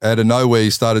 yeah. He, out of nowhere, he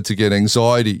started to get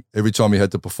anxiety every time he had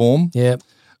to perform. Yeah.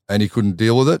 And he couldn't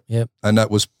deal with it. Yep. And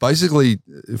that was basically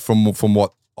from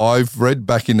what I've read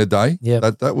back in the day.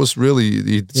 Yep. That was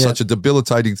really such a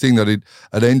debilitating thing that it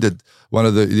had ended one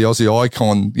of the Aussie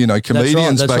icon,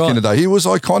 comedians that's back in the day. He was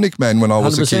iconic, man, when I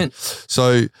was 100%. A kid.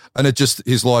 So, and it just,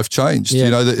 his life changed,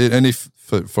 and if,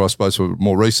 for I suppose for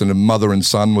more recent, Mother and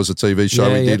Son was a TV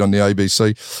show he did on the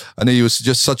ABC, and he was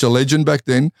just such a legend back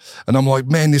then. And I'm like,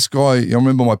 man, this guy, I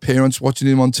remember my parents watching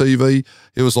him on TV.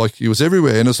 It was like, he was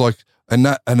everywhere, and it's like, and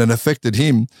it affected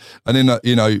him. And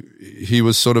then, he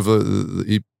was sort of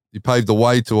he paved the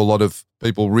way to a lot of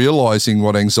people realising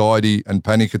what anxiety and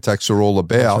panic attacks are all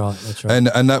about. That's right.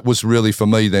 And that was really, for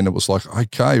me then, it was like,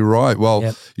 okay, right,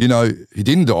 well, he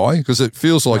didn't die, because it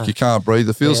feels like you can't breathe.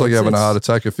 It feels like you're having a heart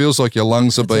attack. It feels like your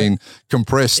lungs are being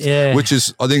compressed, which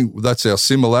is, I think that's our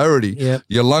similarity. Yep.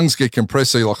 Your lungs get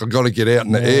compressed, so you're like, I've got to get out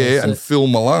in the air and fill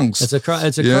my lungs. It's a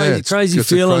crazy feeling, a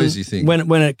crazy thing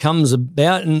when it comes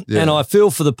about. And I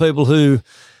feel for the people who,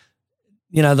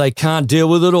 they can't deal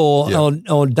with it or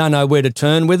don't know where to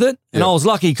turn with it. And I was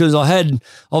lucky because I had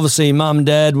obviously mum and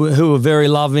dad who were very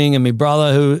loving, and my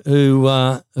brother who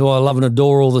I love and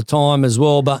adore all the time as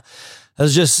well. But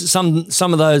there's just some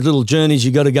of those little journeys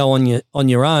you got to go on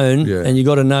your own, and you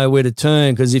got to know where to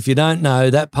turn, because if you don't know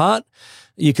that part,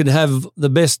 you could have the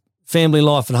best family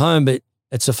life at home, but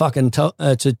it's a fucking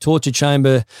it's a torture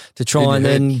chamber to try and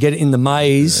then get in the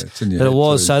maze that it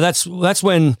was. So that's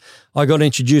when I got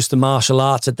introduced to martial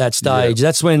arts at that stage. Yeah.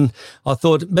 That's when I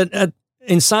thought, but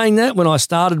in saying that, when I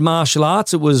started martial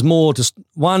arts, it was more to,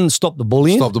 stop the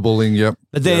bullying. Stop the bullying, yep.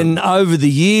 But then over the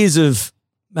years of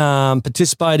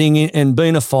participating in and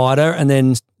being a fighter and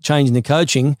then changing the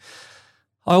coaching,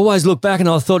 I always look back and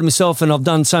I thought to myself, and I've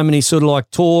done so many sort of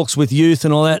like talks with youth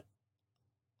and all that,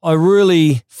 I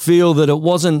really feel that it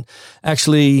wasn't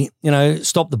actually,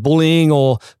 stop the bullying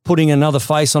or putting another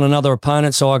face on another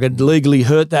opponent so I could legally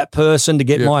hurt that person to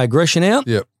get my aggression out.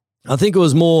 Yep. I think it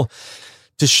was more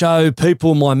to show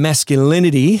people my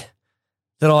masculinity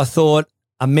that I thought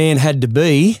a man had to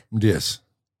be. Yes.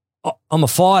 I'm a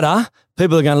fighter.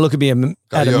 People are going to look at me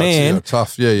at a man. You're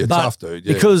tough. Yeah, you're tough, dude.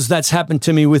 Yeah. Because that's happened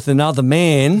to me with another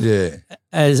man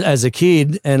as a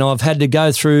kid, and I've had to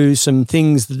go through some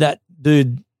things that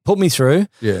dude put me through.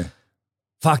 Yeah.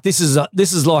 Fuck, this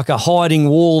is like a hiding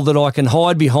wall that I can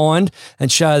hide behind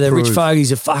and show that Rich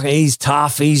Fogarty's a fucker. He's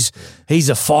tough. He's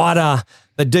a fighter.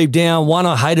 But deep down,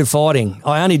 I hated fighting.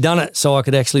 I only done it so I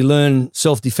could actually learn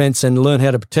self-defense and learn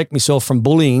how to protect myself from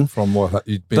bullying. From what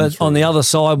you'd been through. On the other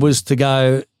side was to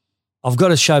go, I've got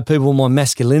to show people my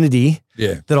masculinity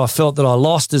that I felt that I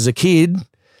lost as a kid.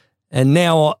 And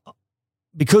now,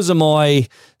 because of my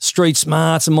street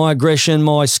smarts and my aggression,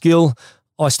 my skill,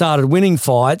 I started winning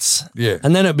fights,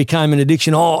 and then it became an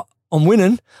addiction. Oh, I'm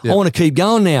winning. I want to keep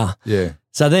going now. Yeah.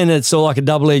 So then it's all like a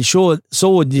double-edged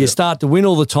sword. You start to win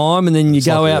all the time, and then you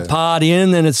go out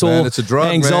partying, and it's all it's a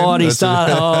drug, anxiety. It's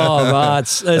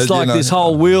like this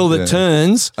whole wheel that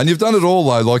turns. And you've done it all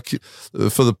though. Like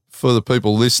for the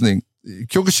people listening,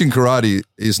 Kyokushin karate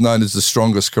is known as the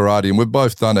strongest karate, and we've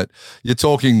both done it. You're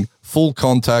talking full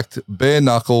contact, bare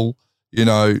knuckle,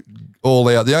 all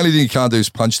out. The only thing you can't do is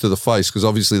punch to the face, because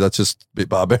obviously that's just a bit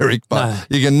barbaric. But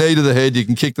you can knee to the head, you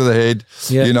can kick to the head.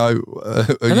 Yeah.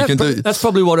 That's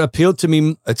probably what appealed to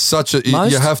me. It's such a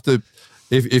most. You have to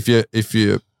if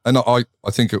you and I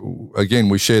think again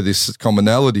we share this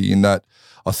commonality in that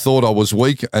I thought I was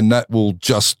weak, and that will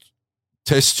just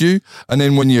test you. And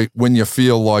then when you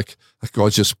feel like that guy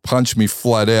just punched me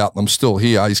flat out, I'm still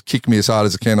here. He's kicked me as hard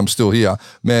as I can. I'm still here.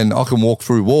 Man, I can walk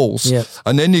through walls. Yep.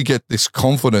 And then you get this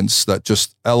confidence that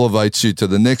just elevates you to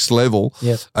the next level.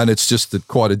 Yep. And it's just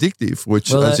quite addictive,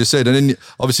 which, as you said, and then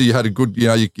obviously you had a good, you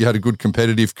had a good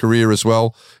competitive career as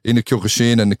well in the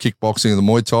Kyokushin and the kickboxing and the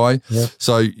Muay Thai. Yep.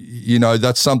 So,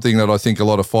 that's something that I think a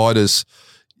lot of fighters,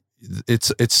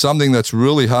 it's something that's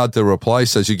really hard to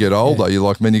replace as you get older. You're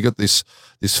like, man, you got this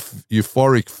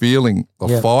euphoric feeling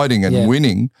of fighting and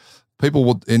winning. People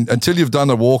will, until you've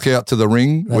done a walk out to the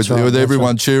ring with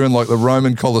everyone cheering like the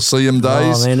Roman Colosseum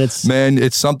days. Oh, man,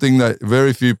 it's something that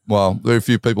very few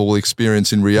people will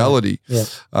experience in reality. Yeah.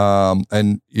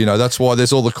 And that's why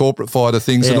there's all the corporate fighter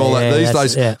things and all that these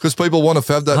days, because people want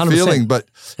to have that 100%. Feeling. But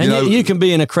you can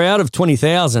be in a crowd of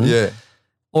 20,000. Yeah.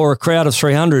 Or a crowd of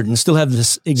 300 and still have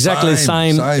this exactly the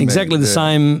same thing.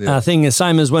 The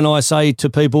same as when I say to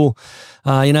people,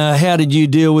 how did you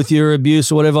deal with your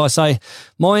abuse or whatever? I say,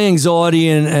 my anxiety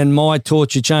and my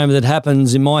torture chamber that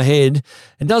happens in my head,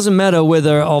 it doesn't matter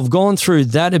whether I've gone through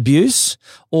that abuse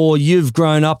or you've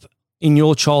grown up in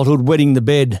your childhood wetting the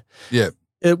bed. Yeah.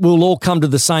 It will all come to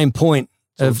the same point.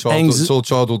 It's all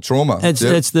childhood trauma. It's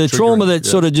the trauma that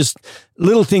sort of just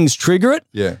little things trigger it.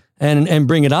 Yeah. And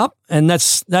bring it up. And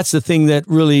that's the thing that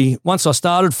really, once I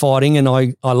started fighting and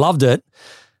I loved it,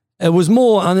 it was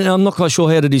more, I'm not quite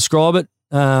sure how to describe it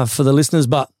for the listeners,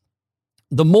 but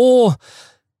the more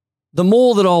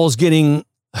that I was getting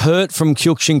hurt from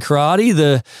Kyokushin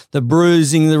karate, the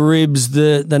bruising, the ribs,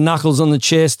 the knuckles on the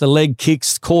chest, the leg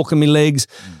kicks, corking me legs,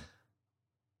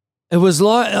 it was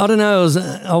like, I don't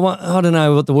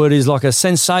know what the word is, like a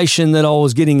sensation that I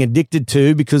was getting addicted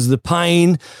to because the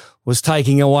pain was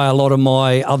taking away a lot of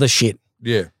my other shit.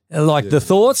 Yeah. Like the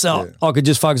thoughts, I could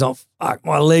just focus on, fuck,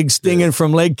 my leg's stinging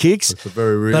from leg kicks. That's a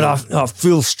very real. But I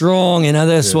feel strong,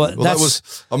 that's what, well,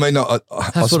 that's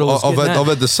what I've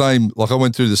had the same, like I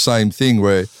went through the same thing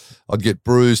where I'd get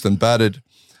bruised and battered.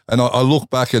 And I look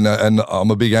back and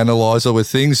I'm a big analyzer with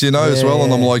things, as well.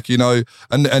 And I'm like,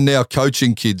 and now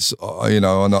coaching kids, and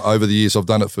over the years I've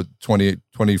done it for 20,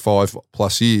 25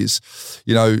 plus years.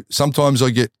 Sometimes I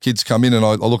get kids come in and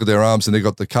I look at their arms and they've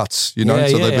got the cuts, so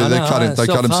they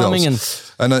cut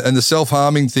themselves. And the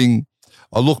self-harming thing,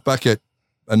 I look back at,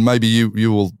 and maybe you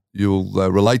will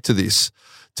relate to this.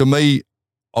 To me,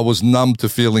 I was numb to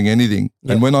feeling anything.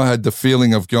 Yep. And when I had the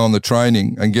feeling of going to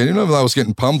training and I was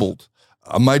getting pummeled,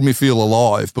 it made me feel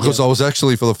alive because I was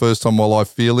actually for the first time in my life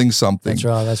feeling something.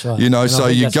 That's right. So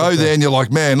you go there and you're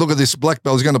like, man, look at this black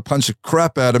belt. He's going to punch the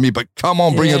crap out of me, but come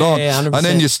on, bring it on. 100%. And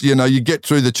then you get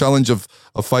through the challenge of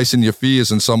facing your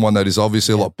fears and someone that is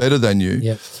obviously a lot better than you.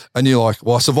 Yep. And you're like,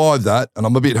 well, I survived that and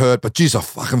I'm a bit hurt, but geez, I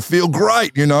fucking feel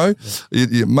great,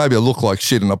 Maybe I look like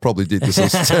shit and I probably did because I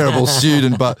was a terrible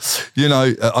student, but,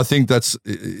 I think that's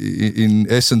in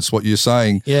essence what you're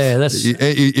saying. Yeah, that's...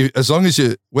 As long as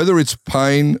whether it's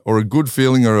pain or a good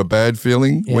feeling or a bad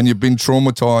feeling, when you've been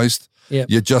traumatized,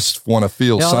 you just want to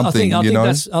feel something, I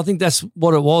think that's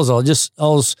what it was. I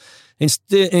was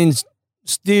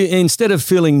instead of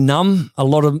feeling numb a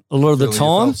lot of the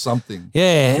time, something.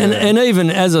 And even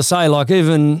as I say, like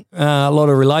even a lot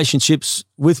of relationships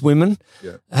with women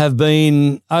have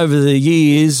been over the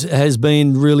years has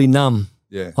been really numb.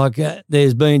 Yeah, like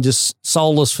there's been just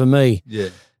soulless for me. Yeah,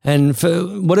 and for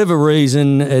whatever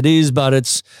reason it is, but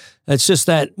it's just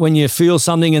that when you feel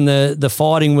something and the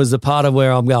fighting was the part of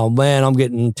where I'm going, man, I'm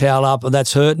getting towed up, or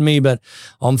that's hurting me, but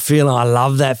I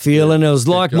love that feeling. It was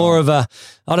like more of a,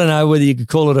 I don't know whether you could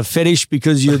call it a fetish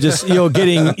because you're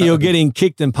getting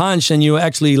kicked and punched and you're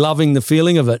actually loving the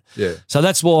feeling of it. Yeah. So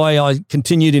that's why I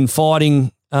continued in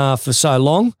fighting for so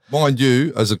long. Mind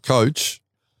you, as a coach,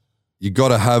 you got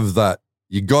to have that.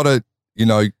 You got to,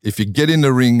 if you get in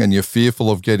the ring and you're fearful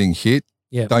of getting hit,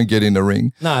 don't get in the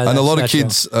ring. No, and a lot of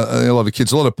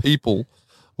people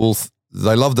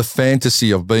they love the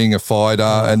fantasy of being a fighter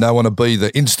and they want to be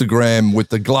the Instagram with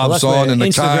the gloves on and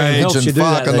the cage and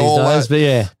fucking all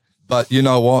that. But you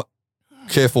know what?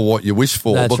 Careful what you wish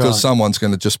for because someone's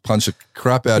going to just punch the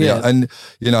crap out of you. And,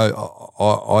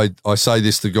 I say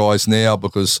this to guys now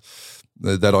because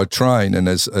that I train and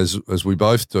as we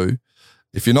both do,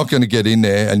 if you're not going to get in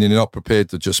there and you're not prepared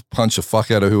to just punch the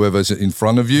fuck out of whoever's in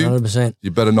front of you, 100%.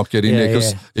 you better not get in there,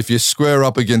 because if you square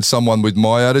up against someone with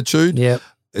my attitude,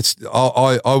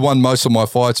 I won most of my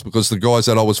fights because the guys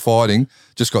that I was fighting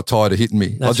just got tired of hitting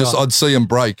me. I'd see them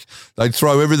break. They'd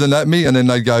throw everything at me and then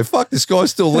they'd go, fuck, this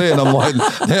guy's still there. And I'm like,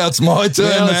 now it's my turn,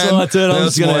 man. I'm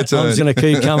just going to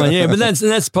keep coming. Yeah, but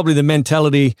that's probably the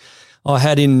mentality I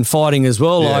had in fighting as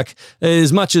well. Yeah. Like,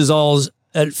 as much as I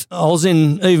was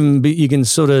in, even you can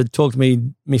sort of talk to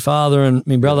me, my father and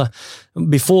my brother,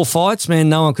 before fights, man,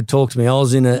 no one could talk to me. I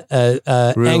was in a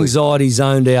really? Anxiety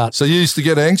zoned out. So you used to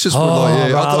get anxious?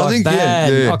 I think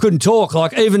bad. Yeah. I couldn't talk.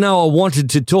 Like, even though I wanted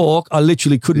to talk, I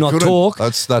literally could not talk.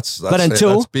 That's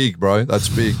big, bro. That's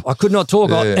big. I could not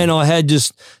talk. And I had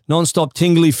just nonstop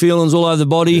tingly feelings all over the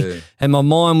body, and my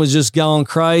mind was just going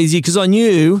crazy because I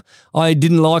knew I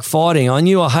didn't like fighting. I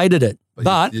knew I hated it.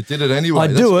 But you did it anyway.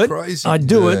 I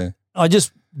do it. I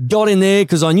just got in there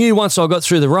because I knew once I got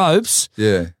through the ropes,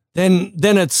 then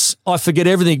I forget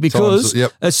everything because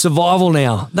it's survival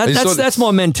now. That's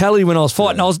my mentality when I was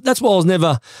fighting. That's why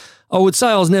I would say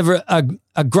I was never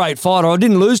a great fighter. I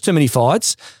didn't lose too many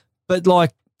fights, but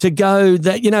like to go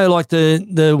that, like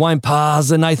the Wayne Parrs,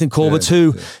 the Nathan Corbett's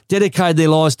who dedicated their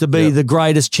lives to be the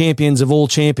greatest champions of all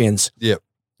champions. Yep.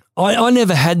 I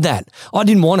never had that. I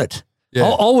didn't want it. Yeah.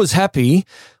 I was happy,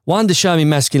 one, to show me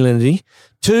masculinity,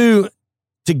 two,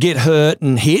 to get hurt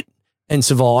and hit and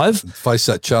survive. Face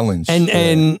that challenge.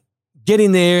 And get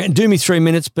in there and do me 3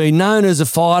 minutes, be known as a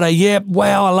fighter. Yeah,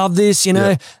 wow, I love this.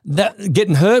 That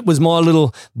getting hurt was my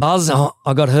little buzz.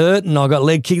 I got hurt and I got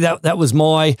leg kicked. That was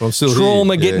my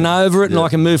trauma, getting over it, and I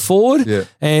can move forward. Yeah.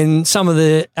 And some of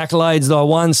the accolades that I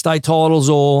won, state titles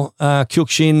or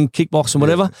Kyokushin, kickboxing,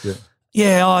 whatever.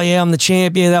 I'm the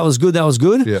champ. Yeah, that was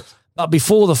good. Yeah. But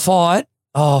before the fight,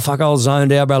 I was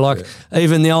zoned out, bro. Like,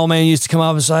 even the old man used to come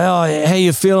up and say, oh, how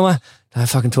you feeling, mate? Don't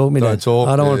fucking talk to me, Don't talk.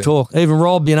 I don't want to talk. Even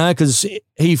Rob, because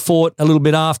he fought a little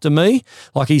bit after me.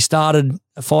 Like, he started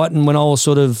fighting when I was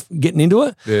sort of getting into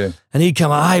it. Yeah. And he'd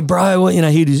come, hey, bro,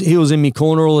 he was in my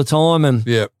corner all the time. And,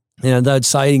 they'd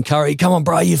say, encourage, come on,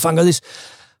 bro, you fucking got this.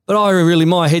 But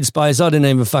my headspace, I didn't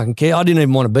even fucking care. I didn't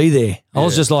even want to be there. I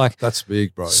was just like, that's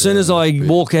big, bro. As soon as I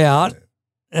walk out,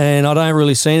 and I don't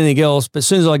really see anything else. But as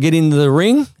soon as I get into the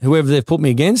ring, whoever they've put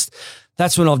me against,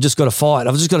 that's when I've just got to fight.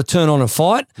 I've just got to turn on and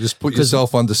fight. You just put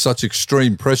yourself under such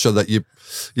extreme pressure that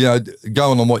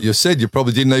going on what you said, you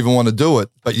probably didn't even want to do it,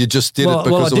 but you just did it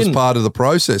because it was part of the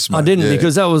process, mate. I didn't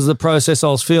because that was the process I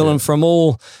was feeling from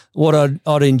all what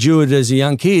I'd endured as a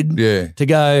young kid. Yeah. To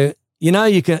go,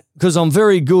 you can, because I'm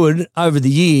very good over the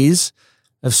years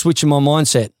of switching my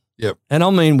mindset. Yep. And I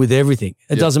mean with everything.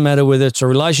 It doesn't matter whether it's a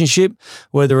relationship,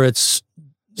 whether it's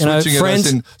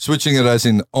friends. Switching it as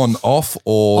in on off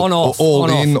or on off, all on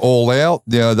in, off. all out,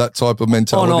 that type of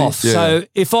mentality. On off. Yeah. So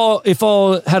if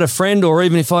I had a friend, or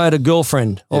even if I had a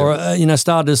girlfriend, or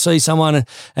started to see someone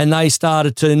and they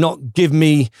started to not give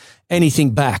me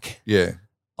anything back. Yeah.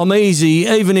 I'm easy,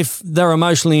 even if they're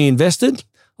emotionally invested,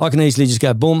 I can easily just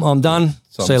go, boom, I'm done.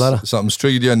 See you later. Something's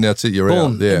triggered you and that's it, you're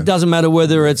boom. Out. Yeah. It doesn't matter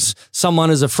whether it's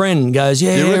someone as a friend goes,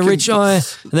 Rich, and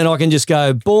then I can just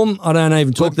go, boom, I don't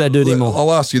even talk to that dude anymore.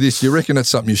 I'll ask you this, do you reckon that's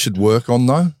something you should work on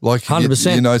though? Like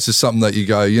 100%. It's just something that you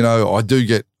go,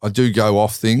 I do go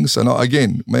off things. And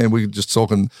again, man, we're just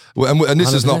talking, and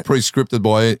this 100%. Is not pre-scripted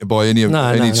by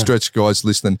any stretch, guys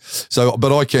listening. So,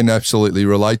 but I can absolutely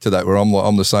relate to that where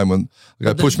I'm the same one.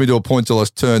 Push me to a point till I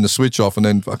turn the switch off and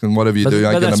then fucking whatever you do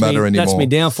ain't going to matter anymore. That's my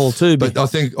downfall too. But I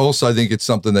think it's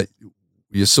something that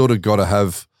you sort of got to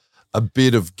have a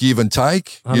bit of give and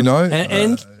take,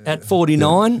 And at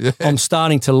 49, I'm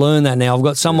starting to learn that now. I've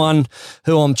got someone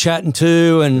who I'm chatting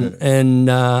to and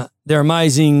they're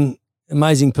amazing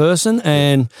person,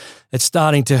 and it's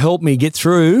starting to help me get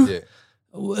through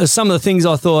some of the things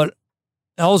I thought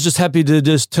I was just happy to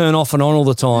just turn off and on all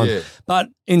the time. Yeah. But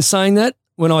in saying that,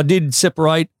 when I did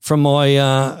separate from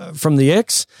my from the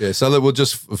ex, so that we'll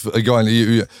just again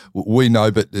we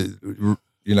know, but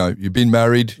you've been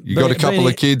married, you got a couple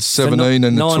of kids, 17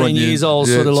 and 19 years old,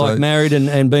 sort of married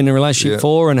and been in a relationship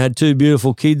for, and had two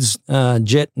beautiful kids,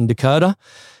 Jet and Dakota,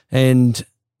 and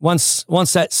once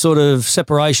that sort of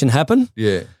separation happened,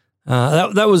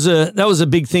 that was a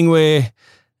big thing where,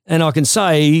 and I can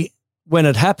say when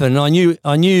it happened, I knew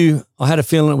I had a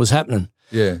feeling it was happening.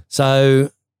 Yeah. So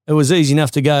it was easy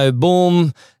enough to go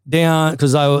boom down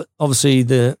because they were obviously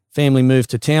the family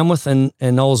moved to Tamworth and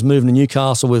I was moving to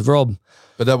Newcastle with Rob.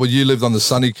 But you lived on the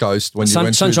sunny coast when you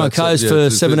went Sunshine through Coast for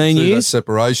 17 years. That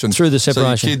separation. Through the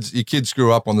separation. So your kids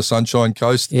grew up on the Sunshine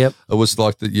Coast. Yep. It was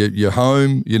like your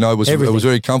home, it was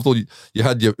very comfortable. You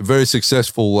had your very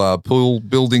successful pool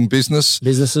building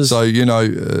businesses. So,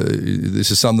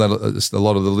 this is something that a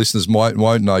lot of the listeners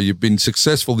won't know. You've been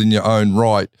successful in your own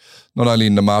right, not only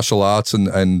in the martial arts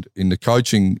and in the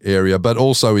coaching area, but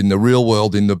also in the real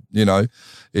world, in the,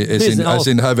 as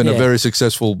in having a very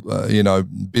successful,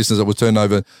 business that would turn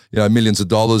over, millions of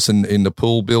dollars in the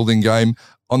pool building game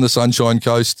on the Sunshine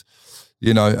Coast,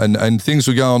 and things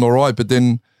were going all right. But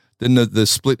then the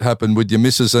split happened with your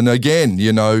missus. And again,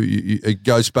 it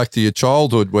goes back to your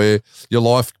childhood where your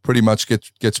life pretty much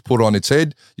gets put on its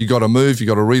head. You got to move, you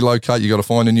got to relocate, you got to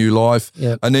find a new life.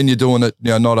 Yep. And then you're doing it,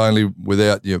 not only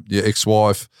without your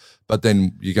ex-wife, but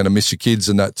then you're going to miss your kids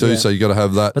and that too. Yeah. So you got to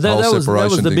have that whole separation. That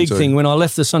was the big thing when I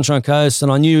left the Sunshine Coast, and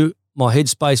I knew my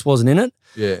headspace wasn't in it.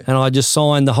 Yeah. And I just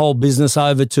signed the whole business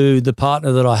over to the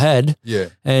partner that I had. Yeah.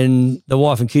 And the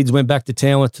wife and kids went back to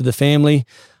Tamworth to the family.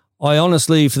 I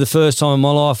honestly, for the first time in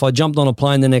my life, I jumped on a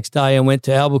plane the next day and went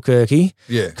to Albuquerque.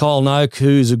 Yeah. Kyle Noak,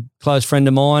 who's a close friend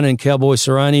of mine, and Cowboy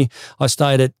Cerrone. I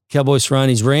stayed at Cowboy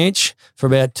Cerrone's ranch for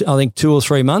about, I think, 2 or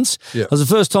 3 months. Yeah. It was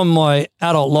the first time in my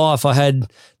adult life I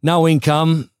had no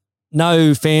income,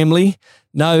 no family,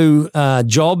 no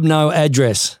job, no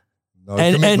address. No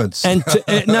commitments.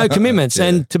 No commitments. Yeah.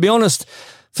 And to be honest,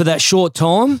 for that short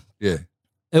time,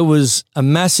 it was a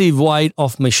massive weight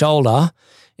off my shoulder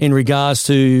in regards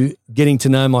to getting to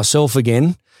know myself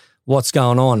again, what's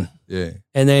going on. Yeah.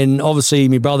 And then obviously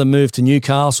my brother moved to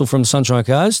Newcastle from Sunshine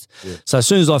Coast. Yeah. So as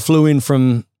soon as I flew in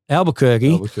from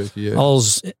Albuquerque, I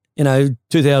was,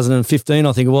 2015,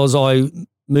 I think it was, I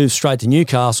moved straight to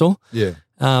Newcastle. Yeah.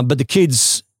 But the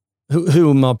kids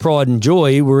who are my pride and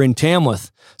joy were in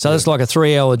Tamworth. So that's like a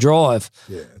 3-hour drive.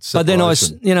 Yeah. But then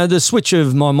the switch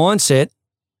of my mindset,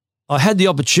 I had the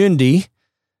opportunity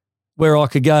where I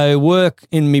could go work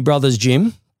in my brother's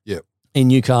gym in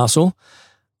Newcastle.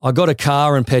 I got a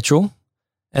car and petrol,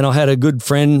 and I had a good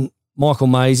friend, Michael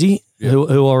Maisie,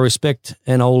 who I respect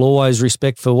and I will always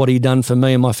respect for what he done for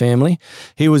me and my family.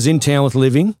 He was in Tamworth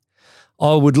living.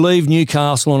 I would leave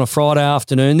Newcastle on a Friday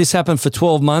afternoon. This happened for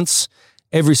 12 months,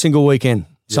 every single weekend.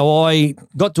 So I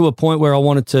got to a point where I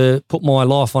wanted to put my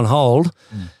life on hold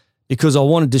because I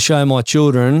wanted to show my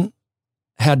children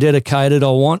how dedicated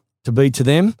I want to be to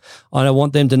them. I don't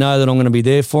want them to know that I'm going to be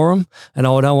there for them, and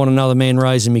I don't want another man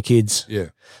raising me kids. Yeah.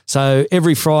 So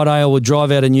every Friday I would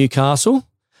drive out of Newcastle,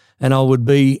 and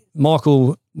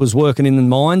Michael was working in the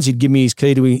mines. He'd give me his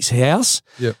key to his house,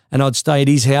 and I'd stay at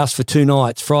his house for 2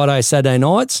 nights, Friday, Saturday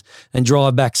nights, and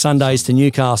drive back Sundays to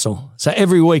Newcastle. So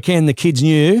every weekend the kids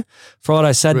knew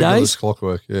Friday, Saturdays,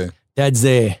 clockwork, Dad's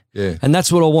there. Yeah. And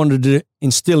that's what I wanted to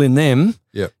instill in them.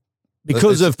 Yeah.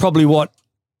 Because of probably what,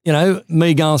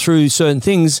 me going through certain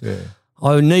things,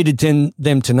 I needed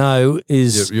them to know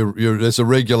is there's a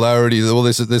regularity. Well,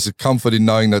 there's a comfort in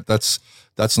knowing that's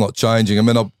not changing. I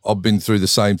mean, I've been through the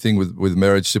same thing with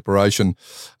marriage separation.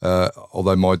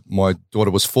 Although my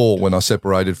daughter was 4 when I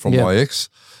separated from my ex,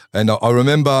 and I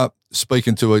remember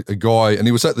speaking to a guy, and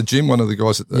he was at the gym, one of the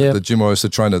guys at the gym I used to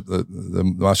train at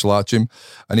the martial art gym,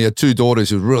 and he had 2 daughters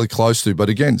he was really close to, but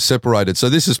again, separated. So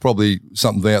this is probably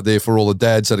something out there for all the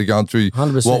dads that are going through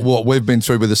 100%. what we've been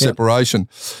through with the separation.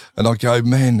 And I go,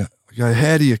 man,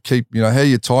 how do you keep, how are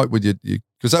you tight with your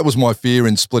because that was my fear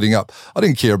in splitting up. I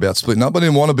didn't care about splitting up. I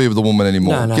didn't want to be with a woman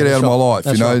anymore. Get out of my life,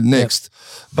 next.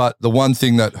 Yep. But the one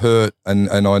thing that hurt, and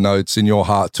I know it's in your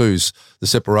heart too, is the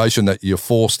separation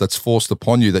that's forced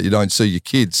upon you, that you don't see your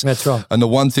kids. That's right. And the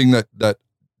one thing that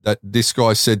this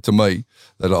guy said to me,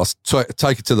 that I'll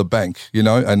take it to the bank,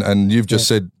 and you've just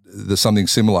said there's something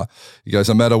similar. He goes,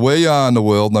 no matter where you are in the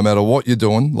world, no matter what you're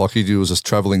doing, like he was a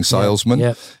traveling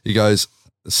salesman, he goes,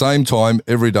 the same time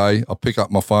every day, I'll pick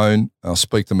up my phone, I'll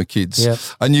speak to my kids. Yep.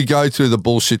 And you go through the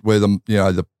bullshit where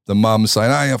the mum's saying,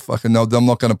 hey, fucking no, I'm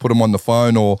not going to put them on the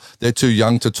phone, or they're too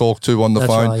young to talk to on the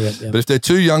phone. Right, But if they're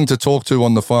too young to talk to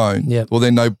on the phone, well,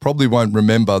 then they probably won't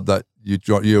remember that you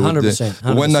 100%.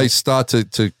 But when they start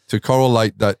to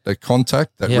correlate that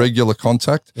contact, that regular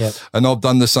contact, and I've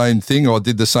done the same thing, or I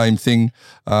did the same thing,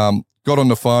 got on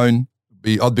the phone,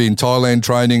 I'd be in Thailand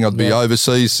training, I'd be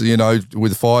overseas,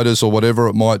 with fighters or whatever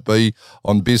it might be,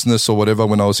 on business or whatever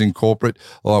when I was in corporate.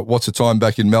 Like, what's the time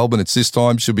back in Melbourne? It's this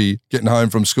time, should be getting home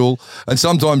from school. And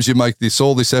sometimes you make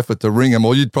all this effort to ring them,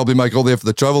 or you'd probably make all the effort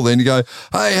to travel then. You go,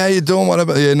 hey, how you doing?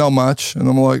 Whatever. Yeah, not much. And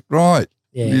I'm like, right.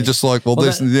 Yeah. You're just like, well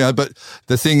but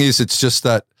the thing is, it's just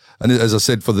that, and as I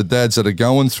said, for the dads that are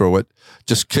going through it,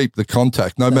 just keep the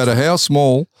contact, no matter how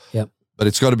small, but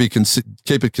it's got to be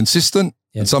keep it consistent.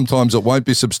 And sometimes it won't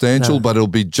be substantial, but it'll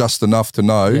be just enough to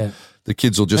know the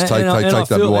kids will just take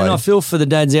that away. And I feel for the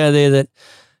dads out there that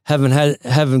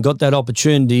haven't got that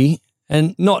opportunity,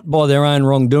 and not by their own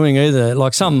wrongdoing either.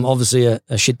 Like some obviously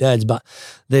are shit dads, but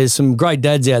there's some great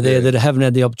dads out there that haven't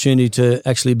had the opportunity to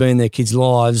actually be in their kids'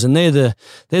 lives, and they're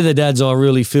the dads I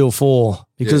really feel for,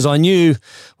 because I knew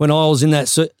when I was in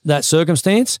that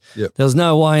circumstance, there was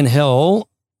no way in hell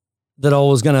that I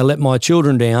was going to let my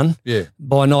children down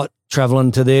by not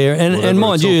travelling to there. And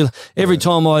mind you, every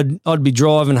time I'd be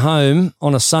driving home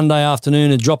on a Sunday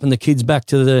afternoon and dropping the kids back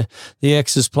to the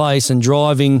ex's place and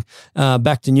driving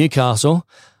back to Newcastle,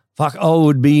 fuck, I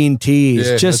would be in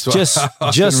tears.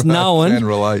 Just knowing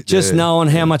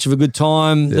how much of a good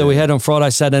time that we had on Friday,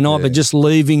 Saturday night, but just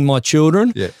leaving my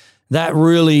children, that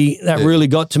really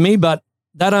got to me. But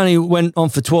that only went on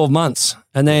for 12 months.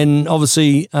 And then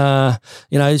obviously,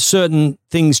 certain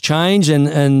things changed,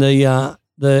 and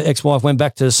the ex-wife went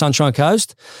back to Sunshine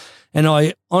Coast, and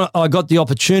I got the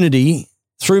opportunity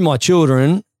through my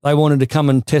children. They wanted to come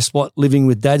and test what living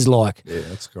with dad's like. Yeah,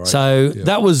 that's great. So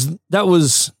that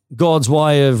was God's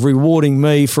way of rewarding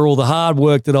me for all the hard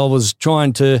work that I was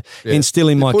trying to instill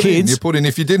in my kids. You put in.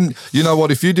 If you didn't,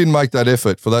 if you didn't make that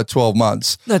effort for that 12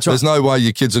 months, there's no way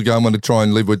your kids are going to try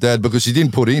and live with dad, because you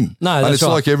didn't put in. No, and it's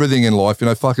like everything in life.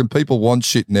 Fucking people want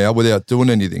shit now without doing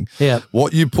anything. Yeah.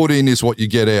 What you put in is what you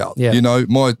get out. Yeah.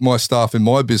 My staff in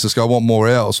my business go, I want more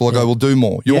hours. Well, I go, well, do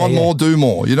more. You want more, do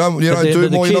more. You don't do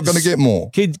more, you're not going to get more.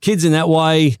 Kids in that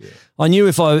way. Yeah. I knew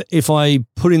if I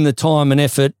put in the time and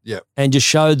effort and just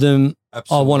showed them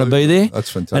I want to be there. That's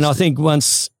fantastic. And I think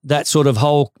once that sort of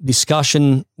whole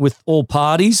discussion with all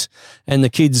parties and the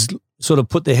kids sort of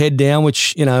put their head down,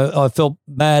 which, I felt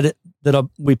bad that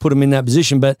we put them in that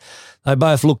position, but they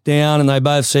both looked down and they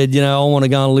both said, I want to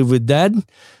go and live with dad.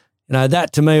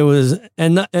 That to me was,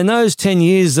 and those 10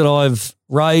 years that I've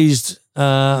raised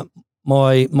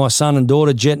my son and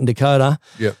daughter, Jet and Dakota.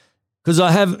 Yeah. Because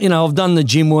I have, I've done the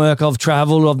gym work, I've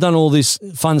travelled, I've done all this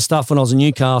fun stuff when I was in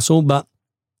Newcastle, but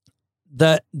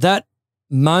that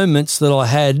moments that I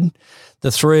had, the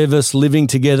three of us living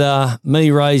together, me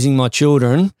raising my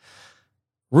children,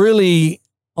 really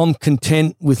I'm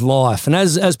content with life. And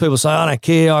as people say, I don't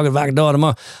care, I could fucking die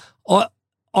tomorrow.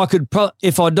 I could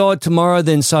if I died tomorrow,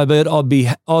 then so be it.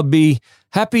 I'd be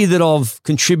happy that I've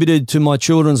contributed to my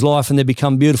children's life and they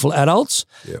become beautiful adults.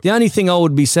 Yep. The only thing I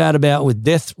would be sad about with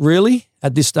death, really,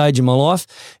 at this stage in my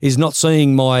life, is not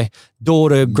seeing my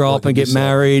daughter grow up and get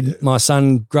married, my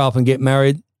son grow up and get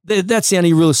married. That's the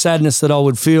only real sadness that I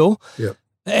would feel. Yep.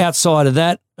 Outside of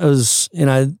that, is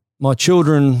my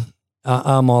children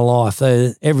are my life.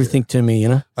 They're everything to me,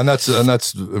 And that's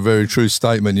a very true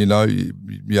statement.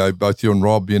 Both you and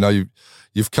Rob,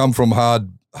 you've come from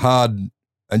hard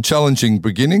and challenging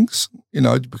beginnings,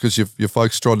 because your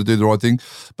folks try to do the right thing.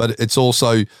 But it's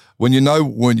also when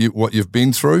what you've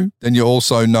been through, then you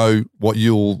also know what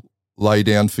you'll lay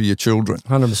down for your children.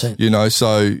 100%.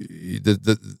 So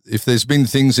if there's been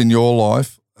things in your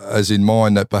life, as in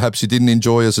mine, that perhaps you didn't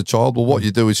enjoy as a child, well, what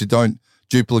you do is you don't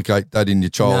duplicate that in your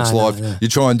child's life. No. You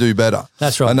try and do better.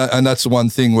 That's right. And that's the one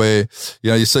thing where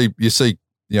you see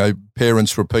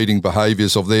parents repeating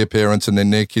behaviours of their parents, and then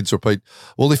their kids repeat.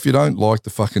 Well, if you don't like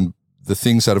the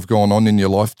things that have gone on in your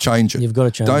life, change it. You've got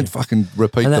to change Don't it. fucking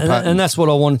repeat the pattern. And that's what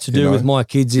I wanted to do with my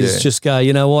kids is just go,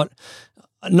 you know what,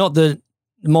 not that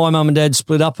my mum and dad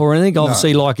split up or anything.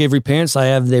 Obviously, like every parent, they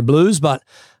have their blues, but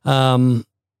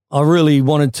I really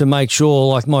wanted to make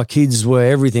sure like my kids were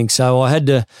everything. So I had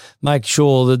to make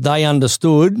sure that they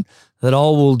understood that I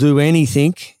will do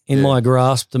anything in my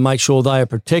grasp to make sure they are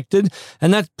protected.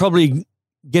 And that's probably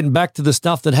getting back to the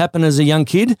stuff that happened as a young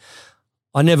kid.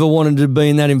 I never wanted to be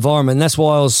in that environment. And that's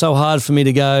why it was so hard for me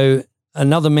to go,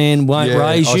 another man won't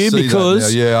raise you,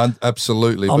 because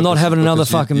absolutely. I'm not having another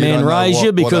fucking man raise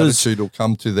you, because what attitude will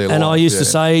come to their life. And I used to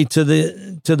say to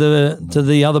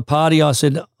the other party, I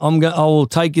said, I will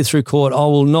take you through court. I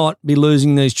will not be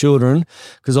losing these children,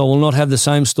 because I will not have the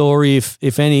same story,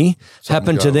 if any,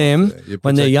 happen to them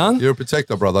when they're young. You're a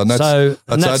protector, brother, and that's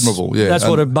admirable. Yeah, that's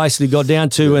what it basically got down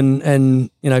to. And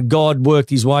God worked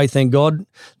His way. Thank God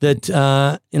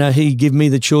that He gave me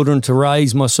the children to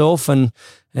raise myself, and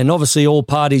obviously all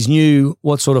parties knew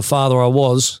what sort of father I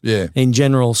was in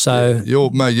general. So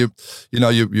you're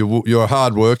a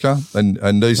hard worker,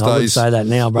 and these days. I wouldn't say that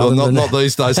now, brother. Well, not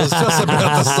these days. I was just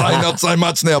about to say not so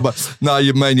much now, but no,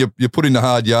 you put in the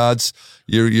hard yards.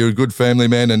 You're a good family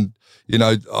man, and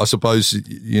I suppose,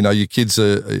 your kids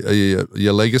are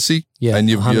your legacy. Yeah, and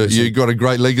you've got a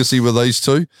great legacy with these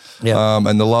two. Yeah.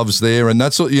 And the love's there. And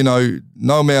that's what,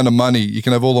 no amount of money, you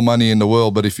can have all the money in the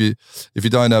world, but if you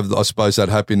don't have, I suppose, that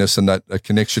happiness and that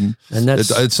connection, and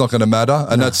it's not going to matter.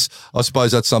 And I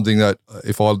suppose that's something that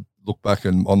if I look back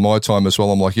on my time as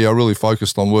well, I'm like, I really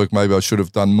focused on work. Maybe I should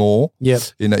have done more. Yep.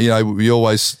 We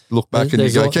always look back and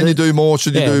you go, can you do more?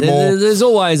 Should you do more? There's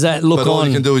always that look on. But all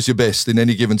you can do is your best in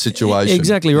any given situation.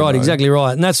 Exactly right, exactly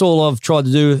right. And that's all I've tried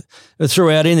to do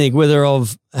throughout anything, whether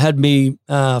I've had me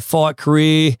fight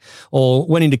career or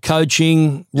went into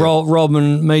coaching, Rob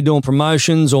and me doing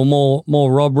promotions, or more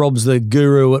Rob's the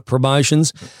guru at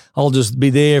promotions. I'll just be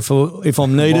there if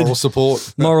I'm needed.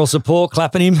 Moral support,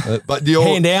 clapping him, but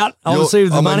hand out, obviously,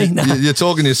 with the money. You're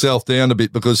talking yourself down a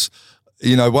bit because,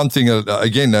 one thing,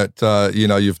 again, that,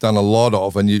 you've done a lot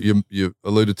of, and you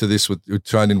alluded to this with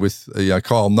training with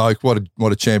Kyle Noak,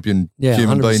 what a champion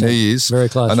human 100%. Being he is. Very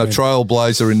close. And a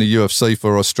trailblazer in the UFC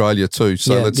for Australia too.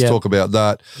 So let's talk about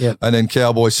that. Yep. And then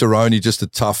Cowboy Cerrone, just a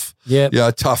tough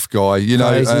guy,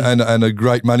 and a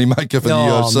great moneymaker for the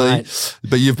UFC. Mate.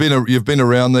 But you've been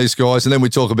around these guys. And then we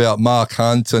talk about Mark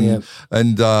Hunt and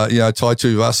Tai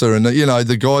Tuivasa and,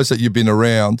 the guys that you've been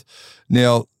around.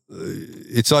 Now,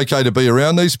 it's okay to be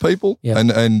around these people, and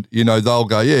they'll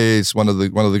go, it's one of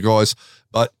the guys,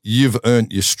 but you've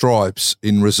earned your stripes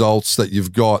in results that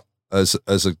you've got as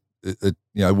a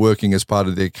working as part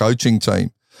of their coaching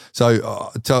team.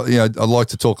 So I'd like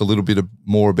to talk a little bit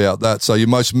more about that. So your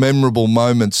most memorable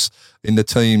moments in the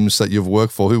teams that you've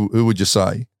worked for, who would you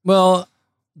say? Well,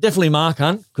 definitely Mark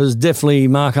Hunt, because definitely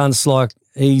Mark Hunt's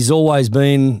he's always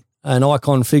been an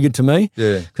icon figure to me,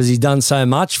 because he's done so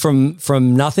much from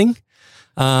nothing.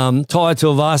 Tai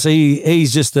Tuivasa,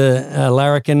 he's just a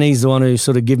larrikin. He's the one who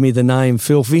sort of give me the name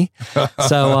Filthy.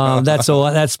 So that's all.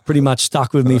 That's pretty much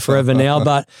stuck with me forever now.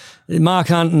 But Mark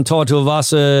Hunt and Tai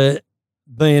Tuivasa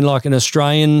being like an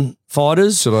Australian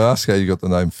fighters. Should I ask how you got the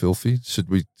name Filthy? Should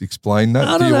we explain that?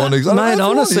 I don't know. Mate,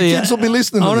 honestly, kids will be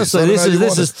listening. Honestly,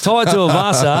 this is Tai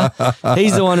Tuivasa.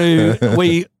 He's the one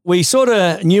who we sort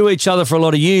of knew each other for a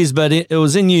lot of years, but it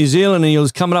was in New Zealand, and he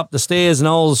was coming up the stairs, and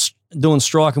I was doing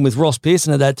striking with Ross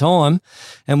Pearson at that time,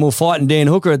 and we were fighting Dan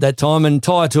Hooker at that time, and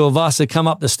Tai Tuivasa come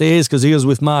up the stairs because he was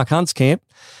with Mark Hunt's camp,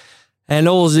 and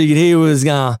all he could hear was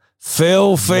going,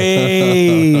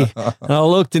 Filthy. And I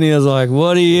looked and he was like,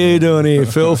 what are you doing here,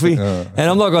 Filthy? And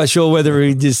I'm not quite sure whether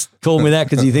he just called me that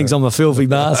because he thinks I'm a filthy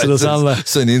bastard or something.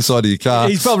 Seen the inside of your car.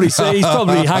 He's probably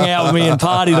hung out with me and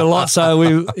partied a lot, so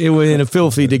we were in a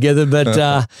filthy together. But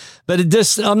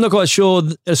I'm not quite sure.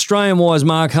 Australian-wise,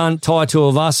 Mark Hunt, Tai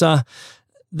Tuivasa,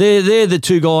 they're the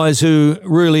two guys who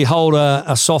really hold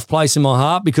a soft place in my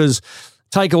heart, because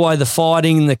take away the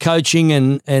fighting, the coaching,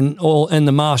 and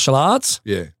the martial arts.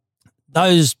 Yeah.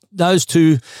 Those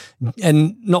two,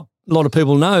 and not a lot of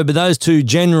people know, but those two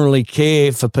generally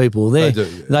care for people. They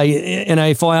do. Yeah.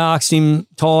 If I asked him,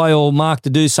 Tai or Mark, to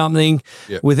do something,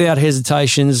 without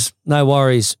hesitations, no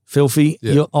worries, Filthy,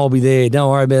 I'll be there. Don't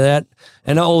worry about that.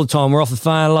 And all the time we're off the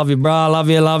phone. Love you, bro. Love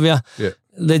you. Yeah.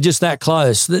 They're just that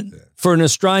close. For an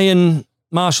Australian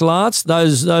martial arts,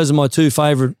 those are my two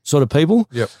favourite sort of people.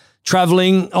 Yep.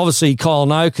 Travelling, obviously Kyle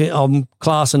Noak, I'm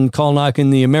classing Kyle Noak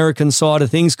in the American side of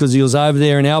things because he was over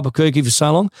there in Albuquerque for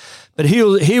so long. But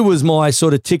he was my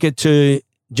sort of ticket to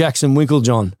Jackson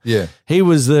Winklejohn. Yeah. He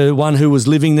was the one who was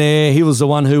living there. He was the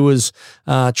one who was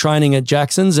training at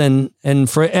Jackson's. And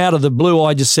for out of the blue,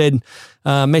 I just said,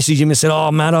 messaged him and said,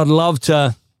 oh, Matt, I'd love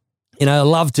to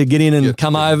get in and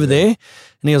come over there.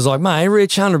 And he was like, mate,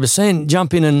 Rich, 100%,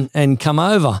 jump in and come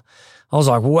over. I was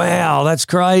like, wow, that's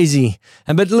crazy.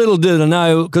 But little did I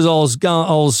know, because I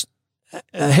was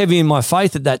heavy in my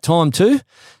faith at that time too.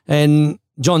 And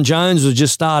John Jones was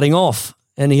just starting off,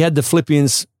 and he had the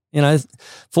Philippians,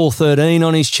 413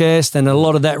 on his chest, and a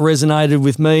lot of that resonated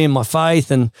with me and my faith.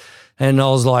 And I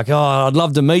was like, oh, I'd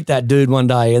love to meet that dude one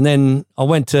day. And then I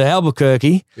went to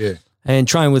Albuquerque and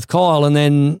trained with Kyle. And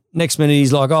then next minute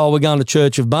he's like, oh, we're going to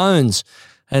Church of Bones.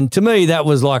 And to me, that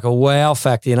was like a wow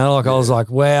factor, I was like,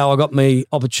 wow, I got me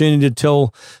opportunity to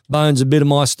tell Bones a bit of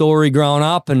my story growing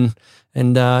up, and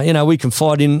we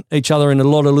confide in each other in a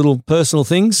lot of little personal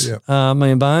things, me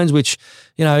and Bones, which,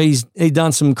 he's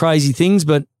done some crazy things,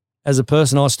 but as a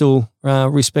person, I still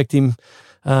respect him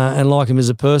and like him as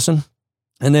a person.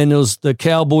 And then there was the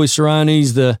Cowboy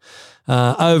Cerrones, the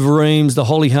Overeems, the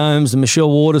Holly Holmes, the Michelle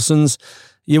Watersons.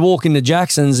 You walk into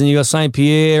Jackson's and you got St.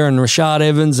 Pierre and Rashad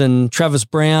Evans and Travis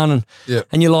Brown.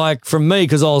 And you're like, from me,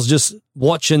 because I was just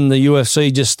watching the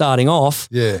UFC just starting off.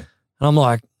 Yeah. And I'm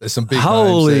like, there's some big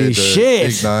holy names there,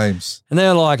 shit. big names. And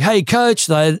they're like, hey, coach,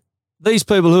 they these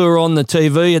people who are on the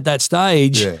TV at that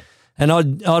stage, and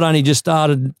I'd only just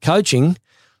started coaching,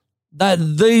 that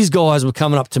these guys were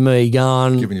coming up to me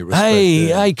going, giving you respect,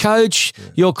 hey, coach,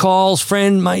 you're Kyle's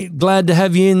friend, mate. Glad to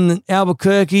have you in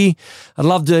Albuquerque. I'd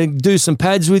love to do some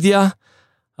pads with you.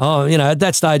 Oh, at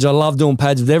that stage, I loved doing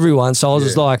pads with everyone. So I was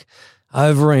just like,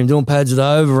 Overeem, doing pads with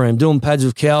Overeem, doing pads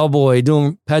with Cowboy,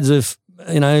 doing pads with,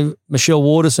 Michelle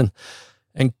Waterson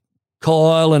and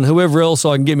Kyle and whoever else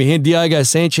I can get me here. Diego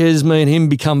Sanchez, me and him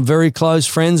become very close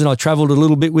friends, and I travelled a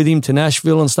little bit with him to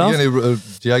Nashville and stuff.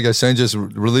 Diego Sanchez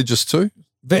religious too?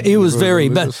 He was very,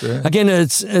 but again,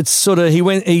 it's sort of he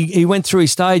went through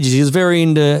his stages. He was very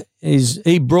into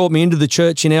he brought me into the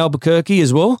church in Albuquerque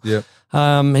as well. Yeah.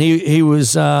 He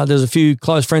was there's a few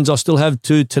close friends I still have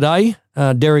to today,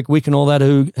 Derek Wick and all that,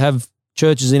 who have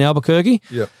churches in Albuquerque.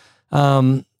 Yeah.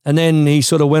 And then he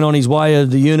sort of went on his way of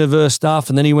the universe stuff,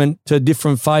 and then he went to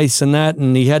different faiths and that,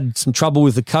 and he had some trouble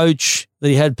with the coach that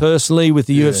he had personally with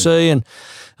the UFC, and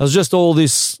it was just all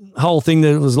this whole thing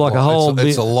that was like a whole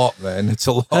it's a lot, man. It's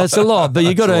a lot. It's a lot, but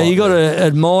you got to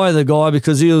admire the guy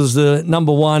because he was the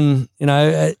number one,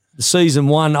 season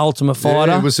one Ultimate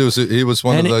Fighter. He was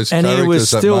one of those and characters he was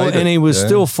still that made it. And he was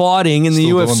still fighting in the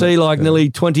UFC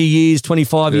nearly 20 years,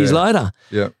 25 years later.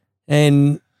 Yeah.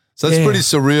 And so it's pretty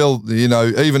surreal,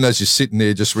 even as you're sitting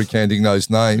there just recanting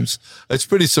those names, it's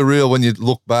pretty surreal when you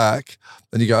look back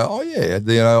and you go, oh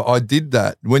yeah, I did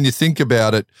that. When you think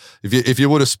about it, if you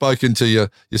would have spoken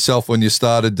to yourself when you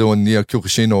started doing,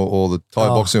 Kyokushin or the Thai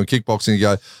boxing or kickboxing, you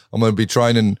go, I'm going to be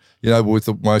training, with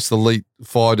the most elite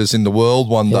fighters in the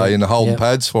world one day and holding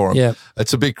pads for them. Yeah.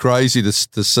 It's a bit crazy to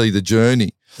see the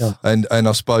journey. Yeah. And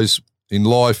I suppose in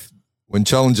life, when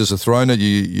challenges are thrown at you,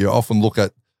 you often look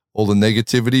at all the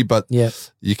negativity, but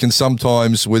you can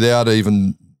sometimes, without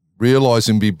even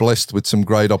realising, be blessed with some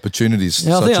great opportunities.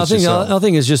 Yeah, I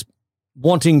think it's just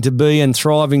wanting to be and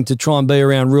thriving to try and be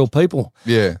around real people.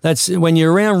 Yeah, that's when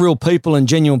you're around real people and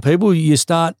genuine people. You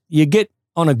get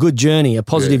on a good journey, a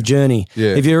positive journey.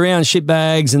 Yeah. If you're around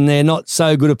shitbags and they're not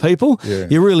so good at people,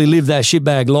 you really live that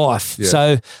shitbag life. Yeah.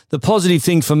 So the positive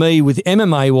thing for me with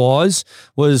MMA-wise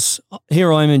was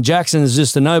here I am in Jackson as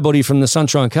just a nobody from the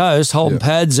Sunshine Coast, holding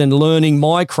pads and learning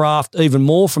my craft even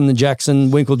more from the Jackson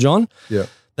Winklejohn. Yeah.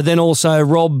 But then also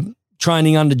Rob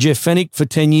training under Jeff Fennick for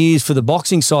 10 years for the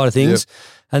boxing side of things. Yep.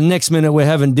 And next minute we're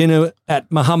having dinner at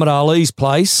Muhammad Ali's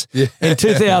place in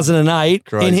 2008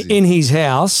 in his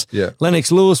house. Yeah.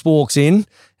 Lennox Lewis walks in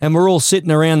and we're all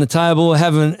sitting around the table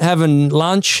having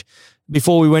lunch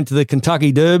before we went to the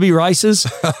Kentucky Derby races.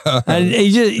 And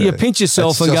you pinch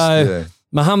yourself and go,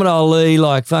 Muhammad Ali,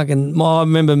 like fucking, I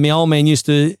remember my old man used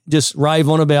to just rave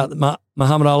on about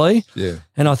Muhammad Ali. Yeah.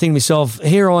 And I think to myself,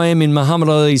 here I am in Muhammad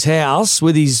Ali's house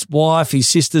with his wife, his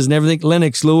sisters and everything,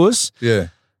 Lennox Lewis. Yeah.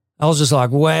 I was just like,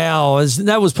 wow,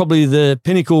 that was probably the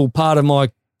pinnacle part of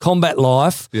my combat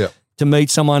life to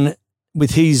meet someone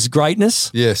with his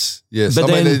greatness. Yes. But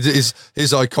I mean, he's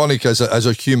iconic as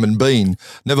a human being,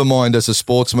 never mind as a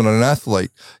sportsman and an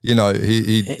athlete. He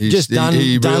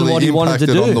done what he wanted to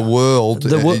do on the world.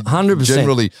 100%.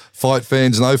 Generally, fight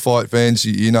fans, no fight fans,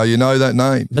 you know that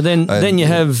name. But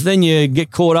then you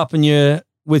get caught up in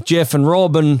with Jeff and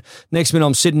Rob, and next minute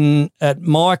I'm sitting at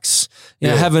Mike's,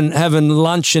 having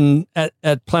lunch and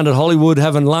at Planet Hollywood,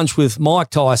 having lunch with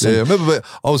Mike Tyson. Yeah, I remember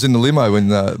I was in the limo when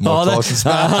Mike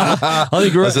Tyson. I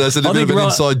think that's a bit of an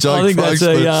inside joke. I think that's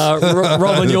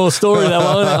Rob and your story. That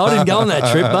one. I didn't go on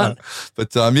that trip,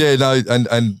 but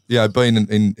being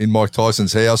in Mike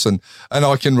Tyson's house and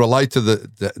I can relate to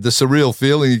the surreal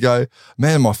feeling. You go,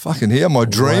 man, am I fucking here? Am I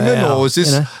dreaming, or is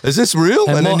this real?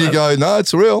 And then you go, no,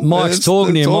 it's real. Mike's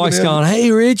talking to you. Mike's going,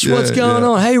 hey, Rich, what's going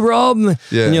on? Hey, Rob. And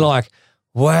you're like,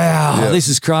 wow, this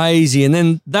is crazy. And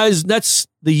then that's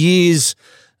the years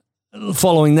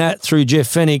following that through Jeff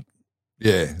Fennick.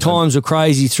 Yeah. Times were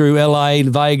crazy through LA,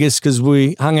 Vegas, because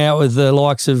we hung out with the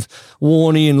likes of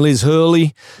Warney and Liz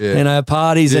Hurley,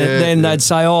 parties. And then they'd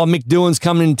say, oh, Mick Doohan's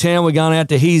coming in town. We're going out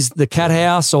to the Cat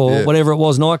House or whatever it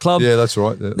was, nightclub. Yeah, that's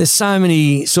right. Yeah. There's so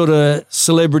many sort of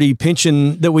celebrity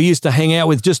pinching that we used to hang out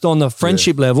with just on the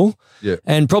friendship level. Yeah.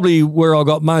 And probably where I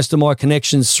got most of my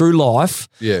connections through life.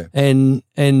 Yeah. And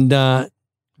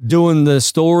doing the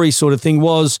story sort of thing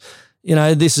was,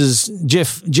 this is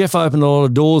Jeff opened a lot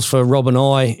of doors for Rob and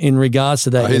I in regards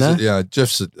to that.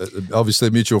 Jeff's obviously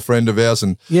a mutual friend of ours,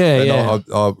 and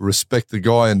I respect the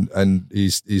guy, and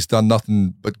he's done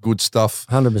nothing but good stuff.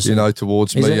 100%.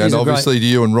 Towards me, and obviously to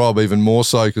you and Rob even more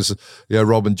so, because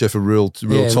Rob and Jeff are real tight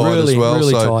as well.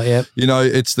 Really tight,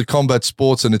 it's the combat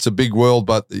sports and it's a big world,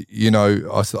 but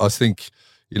I think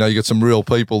you know, you got some real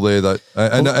people there that,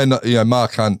 and you know,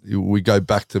 Mark Hunt, we go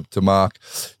back to Mark,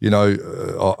 you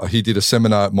know, he did a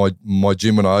seminar at my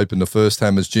gym when I opened the first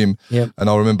Hammers gym. Yep. And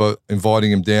I remember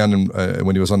inviting him down and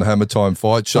when he was on the Hammer Time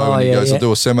Fight Show, and he goes, I'll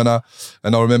do a seminar.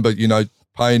 And I remember, you know,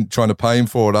 trying to pay him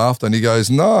for it after. And he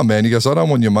goes, no, man. He goes, I don't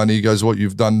want your money. He goes, what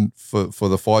you've done for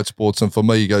the fight sports and for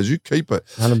me, he goes, you keep it.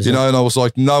 100%. You know, and I was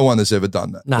like, no one has ever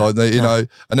done that. No, like, you know,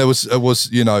 and it was,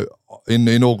 you know,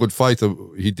 in all good faith,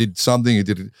 he did something. He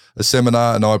did a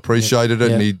seminar, and I appreciated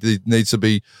it. And he needs to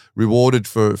be rewarded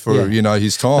for you know,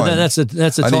 his time. But that's a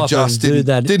and type he just of dude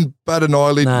that didn't bat an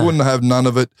eyelid. Wouldn't have none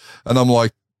of it. And I'm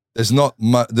like, there's not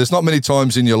many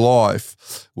times in your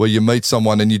life where you meet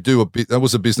someone and you do a bit. That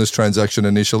was a business transaction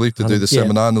initially to do the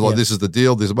seminar, and they're like, "This is the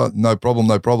deal. There's about no problem."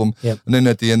 Yep. And then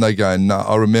at the end they go, "No,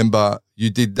 I remember you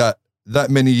did that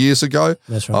many years ago.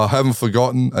 That's right. I haven't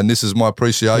forgotten, and this is my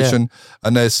appreciation."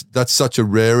 And that's such a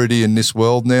rarity in this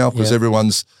world now because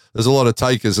there's a lot of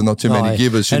takers and not too many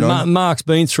givers. You know, Mark's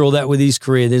been through all that with his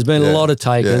career. There's been a lot of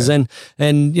takers, and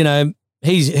you know.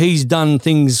 He's done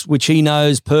things which he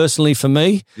knows personally for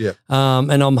me,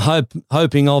 and I'm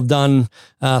hoping I've done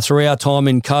through our time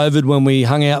in COVID when we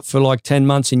hung out for like 10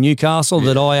 months in Newcastle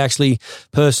that I actually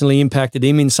personally impacted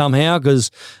him in somehow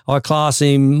because I class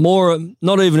him more,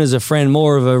 not even as a friend,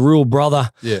 more of a real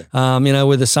brother. You know,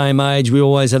 we're the same age. We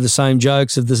always have the same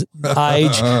jokes of the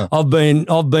age. I've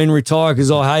been retired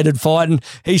because I hated fighting.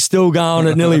 He's still going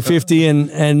at nearly 50,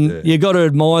 and you got to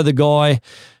admire the guy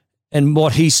and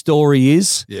what his story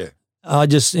is. I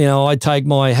just, you know, I take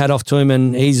my hat off to him,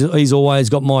 and he's always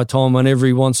got my time whenever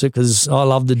he wants it because I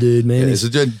love the dude, man. He's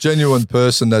a genuine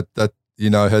person that you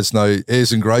know has no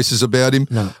airs and graces about him,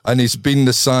 and he's been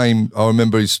the same. I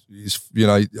remember he's you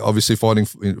know obviously fighting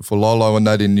for Lolo and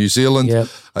that in New Zealand,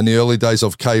 and the early days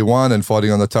of K1 and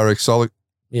fighting on the Tarek Solik.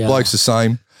 Bloke's the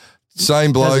same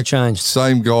bloke, hasn't changed.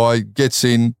 Same guy, gets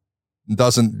in.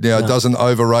 Doesn't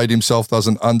overrate himself,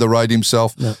 doesn't underrate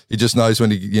himself. He just knows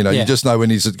when you just know when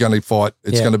he's going to fight.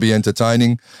 It's going to be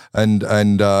entertaining, and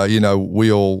you know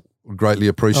we all greatly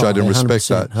appreciate and respect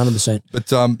that. 100%. But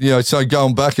you know, so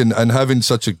going back and having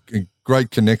such a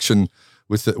great connection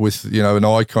with you know an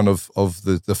icon of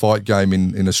the fight game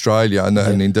in Australia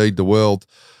and indeed the world.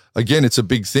 Again, it's a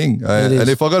big thing. And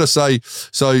if I got to say,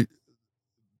 so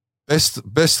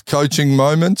best coaching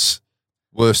moments.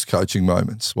 Worst coaching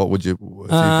moments. What would you,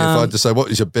 if I had to say, what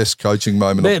is your best coaching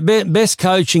moment? Best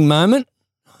coaching moment,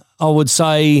 I would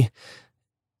say,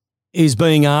 is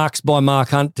being asked by Mark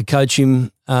Hunt to coach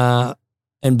him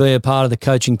and be a part of the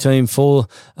coaching team for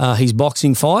his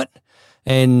boxing fight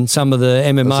and some of the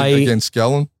MMA. Against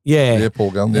Gallen? Yeah,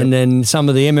 Paul Gallen. And then some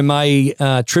of the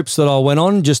MMA trips that I went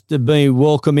on just to be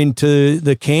welcome into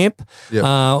the camp,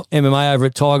 MMA over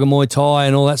at Tiger Muay Thai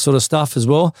and all that sort of stuff as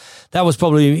well. That was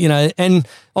probably, you know, and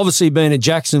obviously being at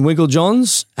Jackson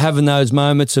Wigglejohns, having those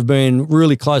moments of being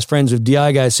really close friends with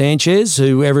Diego Sanchez,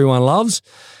 who everyone loves.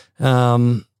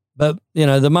 But, you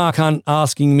know, the Mark Hunt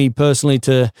asking me personally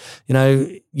to, you know,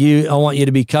 I want you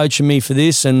to be coaching me for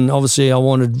this. And obviously I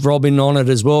wanted Rob in on it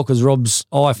as well because Rob's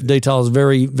eye for detail is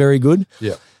very, very good.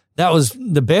 Yeah. That was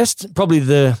the best, probably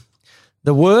the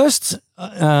worst.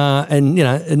 And, you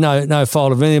know, no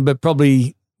fault of anything, but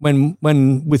probably when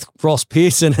with Ross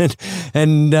Pearson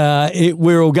and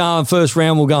we're all going, first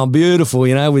round we're going beautiful,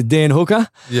 you know, with Dan Hooker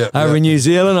over in New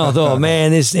Zealand. I thought,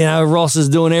 man, this, you know, Ross is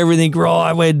doing everything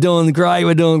right. We're doing great.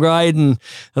 And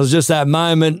it was just that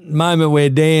moment where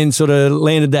Dan sort of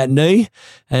landed that knee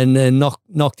and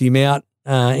knocked him out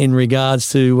in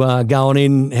regards to going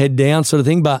in head down sort of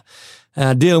thing. But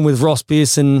dealing with Ross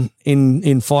Pearson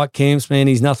in fight camps, man,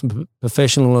 he's nothing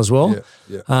professional as well.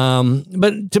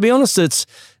 But to be honest,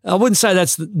 I wouldn't say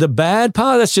that's the bad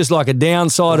part. That's just like a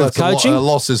downside of coaching. A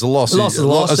loss is a loss. A loss is a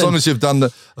loss. As long as you've done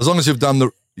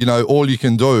the, you know, all you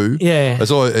can do. Yeah.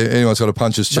 That's all. Anyone's got a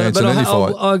puncher's chance in any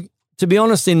fight. To be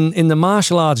honest, in the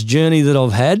martial arts journey that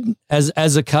I've had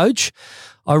as a coach,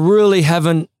 I really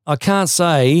haven't. I can't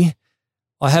say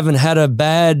I haven't had a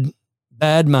bad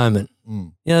moment.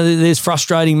 You know, there's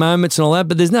frustrating moments and all that,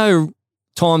 but there's no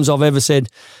times I've ever said,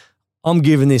 I'm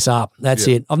giving this up. That's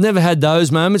it. I've never had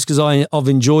those moments because I've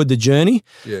enjoyed the journey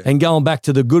and going back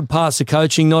to the good parts of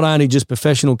coaching, not only just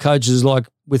professional coaches like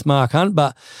with Mark Hunt,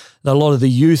 but a lot of the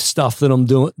youth stuff that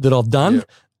I've done,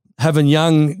 having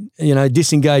young, you know,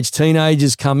 disengaged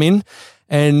teenagers come in.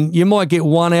 And you might get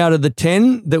 1 out of the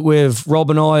 10 that Rob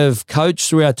and I have coached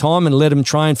through our time and let them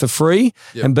train for free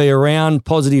and be around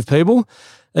positive people.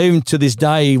 Even to this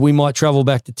day, we might travel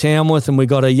back to Tamworth and we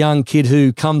got a young kid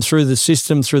who come through the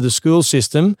school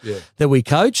system that we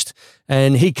coached,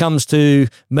 and he comes to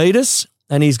meet us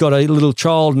and he's got a little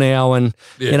child now, and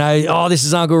you know, oh, this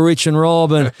is Uncle Rich and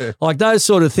Rob, and like those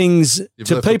sort of things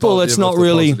to people. It's not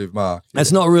really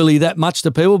it's not really that much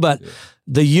to people, but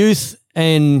the youth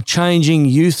and changing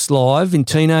youth's life in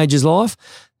teenagers' life.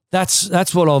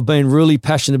 That's what I've been really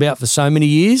passionate about for so many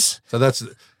years. So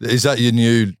is that your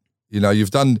new? You know,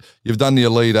 you've done the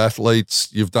elite athletes.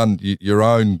 You've done your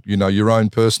own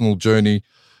personal journey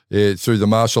through the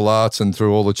martial arts and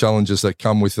through all the challenges that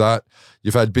come with that.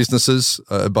 You've had businesses,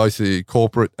 both the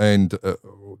corporate and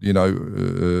in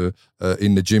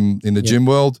the gym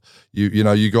world.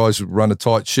 You guys run a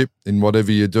tight ship in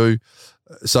whatever you do.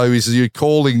 So is your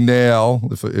calling now,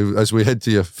 as we head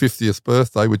to your 50th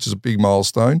birthday, which is a big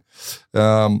milestone,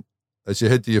 as you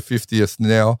head to your 50th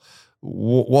now,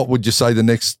 what would you say the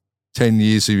next 10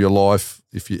 years of your life,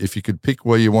 if you could pick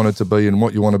where you wanted to be and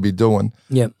what you want to be doing,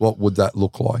 what would that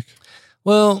look like?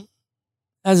 Well,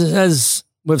 as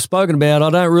we've spoken about, I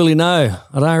don't really know.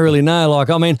 Like,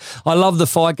 I mean, I love the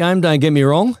fight game, don't get me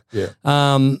wrong. Yeah.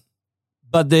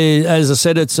 But as I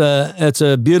said, it's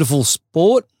a beautiful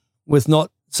sport with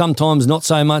sometimes not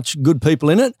so much good people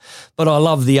in it, but I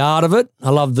love the art of it.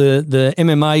 I love the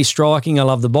MMA striking. I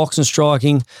love the boxing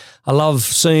striking. I love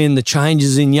seeing the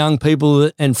changes in young people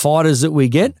and fighters that we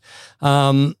get.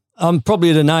 I'm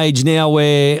probably at an age now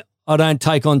where I don't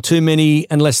take on too many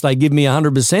unless they give me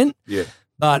 100%. Yeah.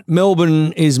 But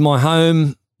Melbourne is my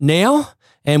home now,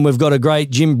 and we've got a great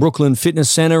gym, Brooklyn Fitness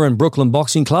Centre and Brooklyn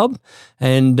Boxing Club,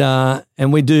 and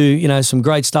we do some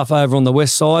great stuff over on the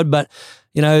west side, but.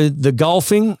 The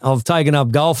golfing, I've taken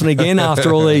up golfing again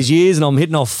after all these years, and I'm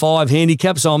hitting off 5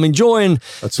 handicaps. So I'm enjoying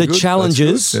the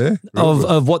challenges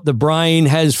of what the brain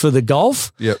has for the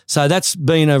golf. Yep. So that's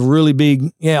been a really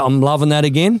big, I'm loving that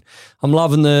again. I'm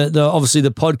loving the obviously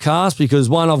the podcast because,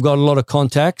 one, I've got a lot of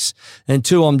contacts, and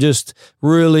 2, I'm just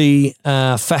really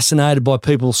fascinated by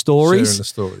people's stories. Sharing the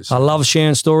stories. I love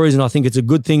sharing stories, and I think it's a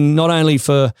good thing not only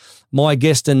for my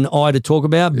guest and I to talk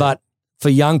about, but for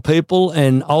young people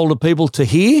and older people to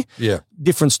hear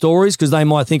different stories, because they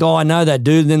might think, oh, I know that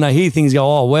dude, and then they hear things, go,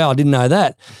 oh, wow, I didn't know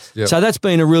that. Yep. So that's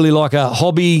been a really like a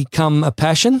hobby come a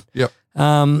passion. Yep.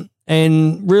 And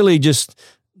really just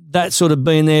that sort of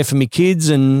being there for me kids,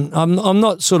 and I'm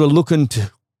not sort of looking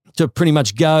to pretty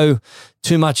much go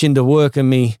too much into working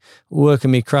me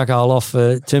crack hole off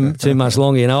for too much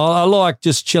longer. I like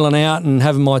just chilling out and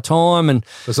having my time. And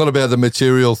it's not about the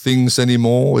material things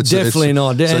anymore. It's definitely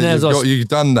not. So you've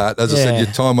done that. As I said,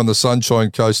 your time on the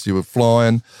Sunshine Coast, you were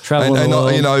flying.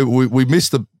 Traveling we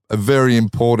missed a very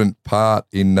important part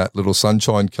in that little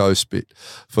Sunshine Coast bit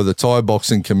for the Thai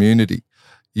boxing community.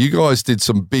 You guys did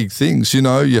some big things, you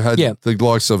had the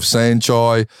likes of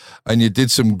Sanchai, and you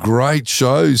did some great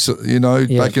shows,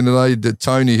 back in the day,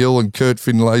 Tony Hill and Kurt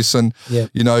Finlayson,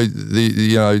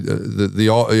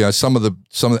 some of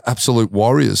the absolute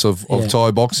warriors of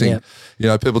Thai boxing.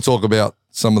 People talk about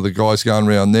some of the guys going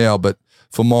around now, but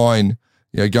for mine,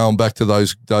 going back to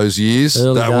those years,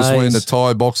 early that was when the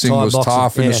Thai boxing was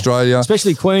tough in Australia.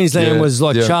 Especially Queensland was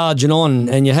like charging on,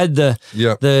 and you had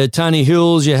the Tony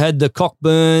Hills, you had the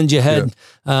Cockburns, you had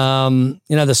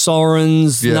the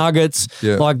Sorens, Nuggets,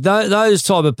 like those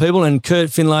type of people, and Kurt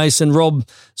Finlayson and Rob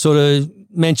sort of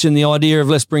mentioned the idea of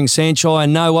let's bring Sanchai,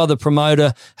 and no other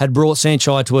promoter had brought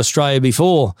Sanchai to Australia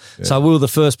before. So we were the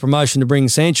first promotion to bring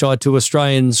Sanchai to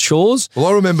Australian shores. Well,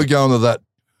 I remember going to that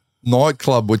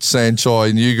nightclub with Sanchai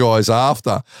and you guys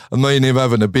after, and me and him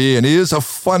having a beer, and he is the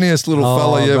funniest little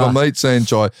fella you ever meet,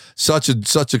 Sanchai. Such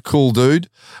a cool dude,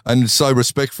 and so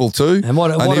respectful too.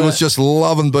 And he was just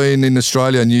loving being in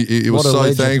Australia, and he was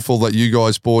so thankful that you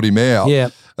guys brought him out. Yeah.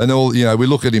 And we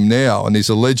look at him now, and he's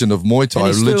a legend of Muay Thai,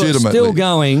 legitimately. Still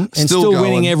going and still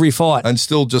winning every fight. And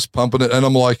still just pumping it. And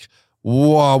I'm like,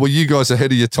 wow, were you guys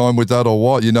ahead of your time with that or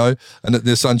what, And at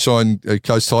the Sunshine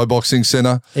Coast Thai Boxing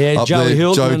Centre. Yeah, Joe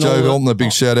Hilton. Joe Hilton, a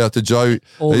big shout out to Joe,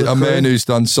 a man who's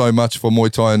done so much for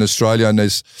Muay Thai in Australia, and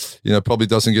there's, probably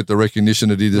doesn't get the recognition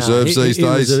that he deserves these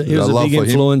days. He was a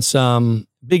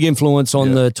big influence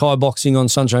on the Thai boxing on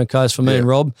Sunshine Coast for me and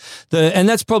Rob. And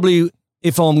that's probably,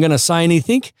 if I'm going to say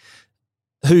anything,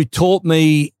 who taught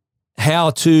me how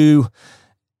to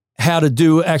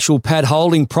do actual pad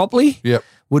holding properly. Yep.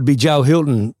 Would be Joe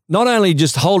Hilton. Not only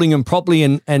just holding them properly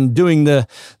and doing the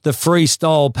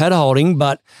freestyle pad holding,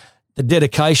 but the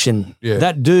dedication. Yeah.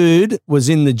 That dude was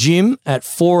in the gym at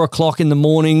 4:00 in the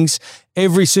mornings,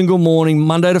 every single morning,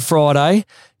 Monday to Friday,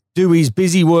 do his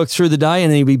busy work through the day,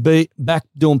 and he'd be back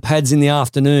doing pads in the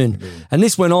afternoon. Mm-hmm. And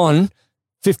this went on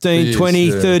 15,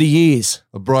 20, 30 years.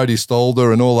 Brady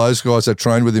Stolder and all those guys that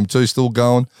trained with him too, still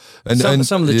going. And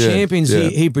some of the champions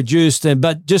he produced,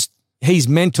 but just he's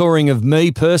mentoring of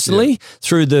me personally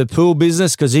through the pool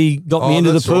business because he got me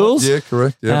into the pools. Right. Yeah,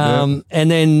 correct.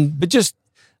 And then, but just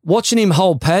watching him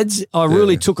hold pads, I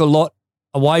really took a lot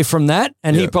away from that.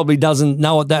 And he probably doesn't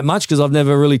know it that much because I've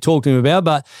never really talked to him about.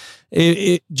 But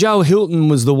Joe Hilton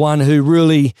was the one who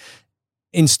really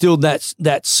instilled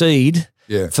that seed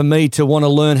for me to want to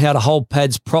learn how to hold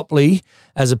pads properly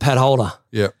as a pad holder.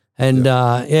 Yeah. And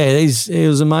he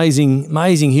was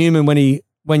amazing human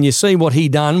when you see what he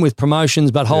done with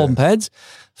promotions but holding pads.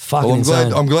 Fucking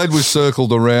insane. I'm glad we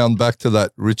circled around back to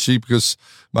that, Richie, because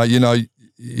mate, you know,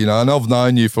 and I've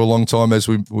known you for a long time, as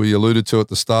we alluded to at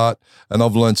the start, and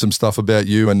I've learned some stuff about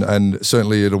you, and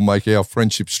certainly it'll make our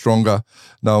friendship stronger,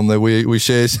 knowing that we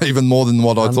share even more than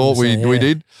what I thought we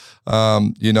did.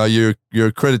 You know, you're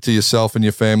a credit to yourself and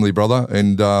your family, brother.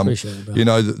 And Appreciate it, brother. You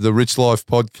know, the Rich Life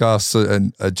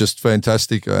podcasts are just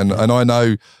fantastic. And I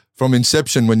know from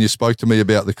inception when you spoke to me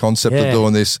about the concept of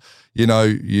doing this, you know,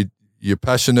 you're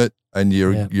passionate and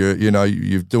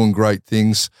you're doing great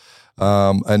things.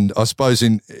 And I suppose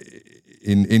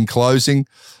in closing,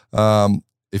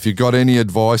 if you've got any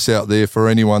advice out there for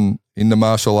anyone in the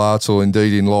martial arts or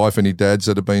indeed in life, any dads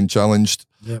that have been challenged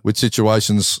with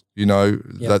situations, you know,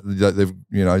 that they've,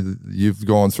 you know, you've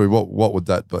gone through, what would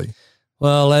that be?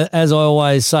 Well, as I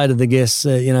always say to the guests,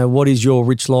 you know, what is your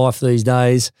rich life these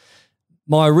days?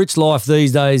 My rich life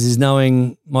these days is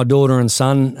knowing my daughter and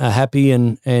son are happy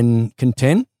and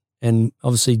content and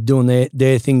obviously doing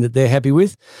their thing that they're happy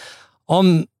with.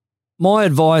 My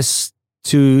advice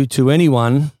to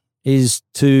anyone is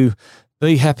to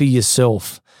be happy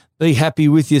yourself. Be happy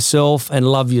with yourself and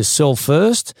love yourself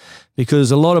first,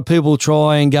 because a lot of people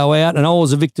try and go out, and I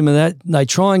was a victim of that. They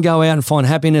try and go out and find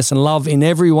happiness and love in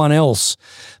everyone else.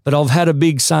 But I've had a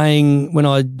big saying when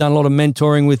I've done a lot of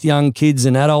mentoring with young kids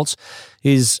and adults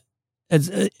is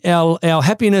our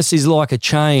happiness is like a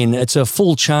chain. It's a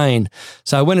full chain.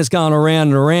 So when it's going around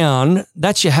and around,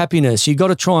 that's your happiness. You got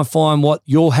to try and find what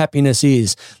your happiness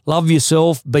is. Love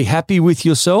yourself, be happy with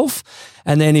yourself.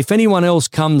 And then if anyone else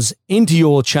comes into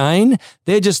your chain,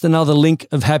 they're just another link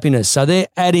of happiness. So they're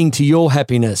adding to your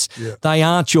happiness. Yeah. They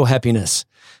aren't your happiness.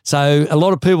 So a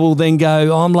lot of people then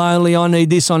go, I'm lonely, I need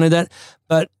this, I need that.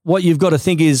 But what you've got to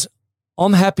think is,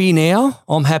 I'm happy now.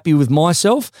 I'm happy with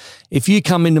myself. If you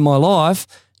come into my life,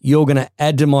 you're going to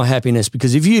add to my happiness,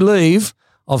 because if you leave,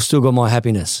 I've still got my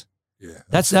happiness. Yeah,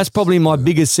 that's probably my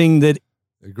biggest thing that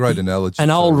a great analogy. An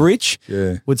old Rich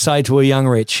would say to a young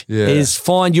Rich is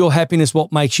find your happiness,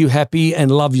 what makes you happy,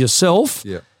 and love yourself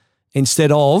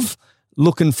instead of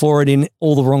looking for it in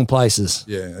all the wrong places.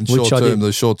 Yeah, and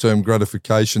the short-term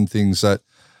gratification things that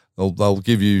they'll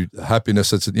give you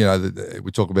happiness. It's, you know, we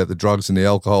talk about the drugs and the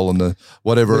alcohol and the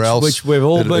whatever else, which we've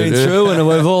all been through and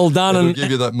we've all done. It'll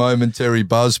give you that momentary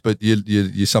buzz, but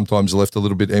you sometimes left a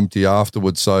little bit empty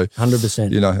afterwards. So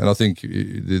 100%, you know, and I think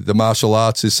the martial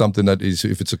arts is something that is,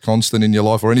 if it's a constant in your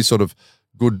life or any sort of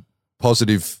good,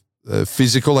 positive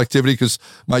physical activity, because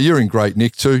mate, you're in great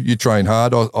nick too. You train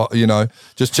hard. You know,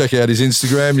 just check out his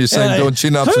Instagram. You see him doing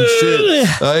chin ups and shit.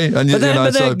 Hey, and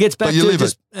that gets back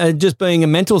to just being a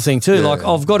mental thing too. Yeah. Like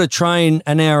I've got to train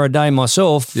an hour a day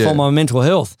myself for my mental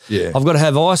health. Yeah. I've got to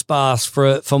have ice baths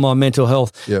for my mental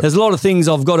health. Yep. There's a lot of things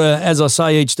I've got to, as I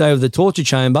say each day with the torture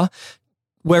chamber,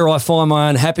 where I find my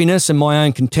own happiness and my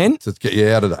own content to get you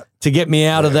out of that. To get me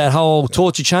out of that whole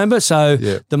torture chamber. So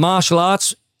the martial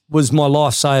arts was my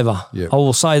lifesaver. Yep. I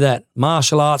will say that.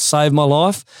 Martial arts saved my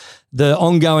life. The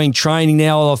ongoing training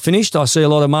now I've finished, I see a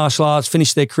lot of martial arts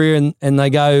finish their career and they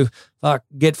go, fuck,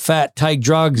 get fat, take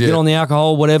drugs, get on the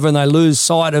alcohol, whatever, and they lose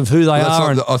sight of who they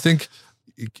are. I think,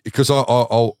 because I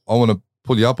want to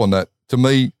pull you up on that, to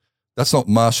me, that's not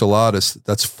martial artists,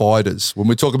 that's fighters. When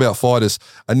we talk about fighters,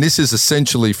 and this is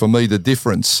essentially for me the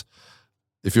difference.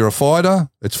 If you're a fighter,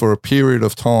 it's for a period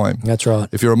of time. That's right.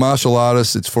 If you're a martial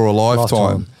artist, it's for a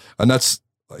lifetime. And that's,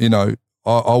 you know,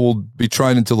 I will be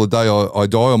trained until the day I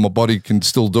die, or my body can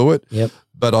still do it. Yep.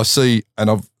 But I see,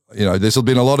 and there's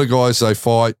been a lot of guys, they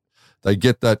fight, they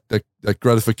get that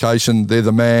gratification. They're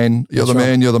the man. You're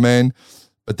the man.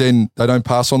 But then they don't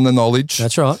pass on the knowledge.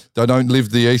 That's right. They don't live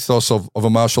the ethos of a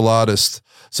martial artist.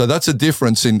 So that's a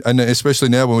difference and especially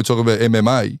now when we talk about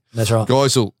MMA. That's right.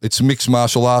 Guys, it's mixed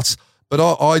martial arts. But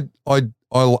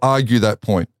I'll argue that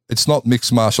point. It's not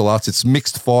mixed martial arts, it's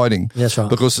mixed fighting. That's right.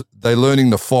 Because they're learning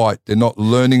the fight. They're not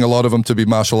learning, a lot of them, to be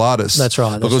martial artists. That's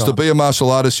right. Because to be a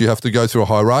martial artist, you have to go through a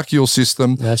hierarchical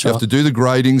system. That's you have to do the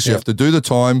gradings. You have to do the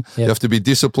time. You have to be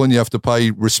disciplined. You have to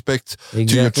pay respect to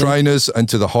your trainers and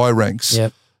to the high ranks.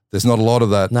 Yep. There's not a lot of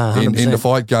that in the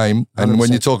fight game. And 100%.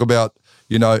 when you talk about,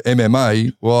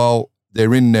 MMA, well,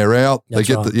 they're in, they're out. That's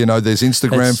they get, right. there's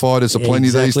Instagram fighters aplenty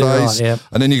exactly these days. right, yep.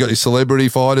 And then you got your celebrity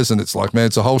fighters, and it's like, man,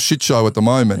 it's a whole shit show at the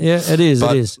moment. Yeah, it is.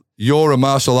 But it is. You're a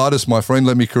martial artist, my friend.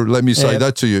 Let me say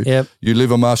that to you. Yep. You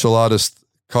live a martial artist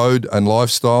code and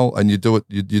lifestyle, and you do it.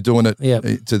 You're doing it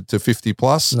to 50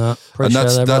 plus. No, and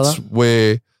that's brother.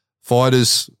 where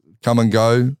fighters come and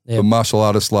go, but martial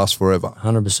artists last forever.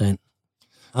 100%.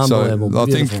 Unbelievable. So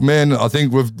I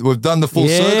think we've done the full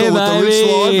circle with the Rich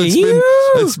Life.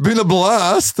 It's been a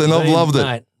blast, and I've loved it.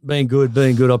 Mate, been good.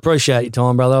 I appreciate your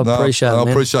time, brother. I appreciate it, man.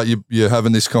 I appreciate you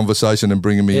having this conversation and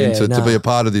bringing me in to be a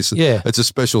part of this. Yeah. It's a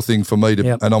special thing for me,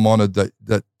 and I'm honoured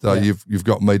that you've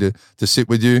got me to sit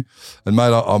with you. And,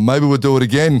 mate, maybe we'll do it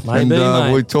again. Maybe,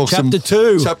 and we talk Chapter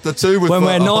 2. Chapter 2. With when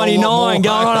we're 99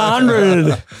 going on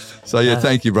 100. So,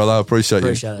 thank you, brother. I appreciate you.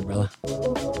 Appreciate it, brother.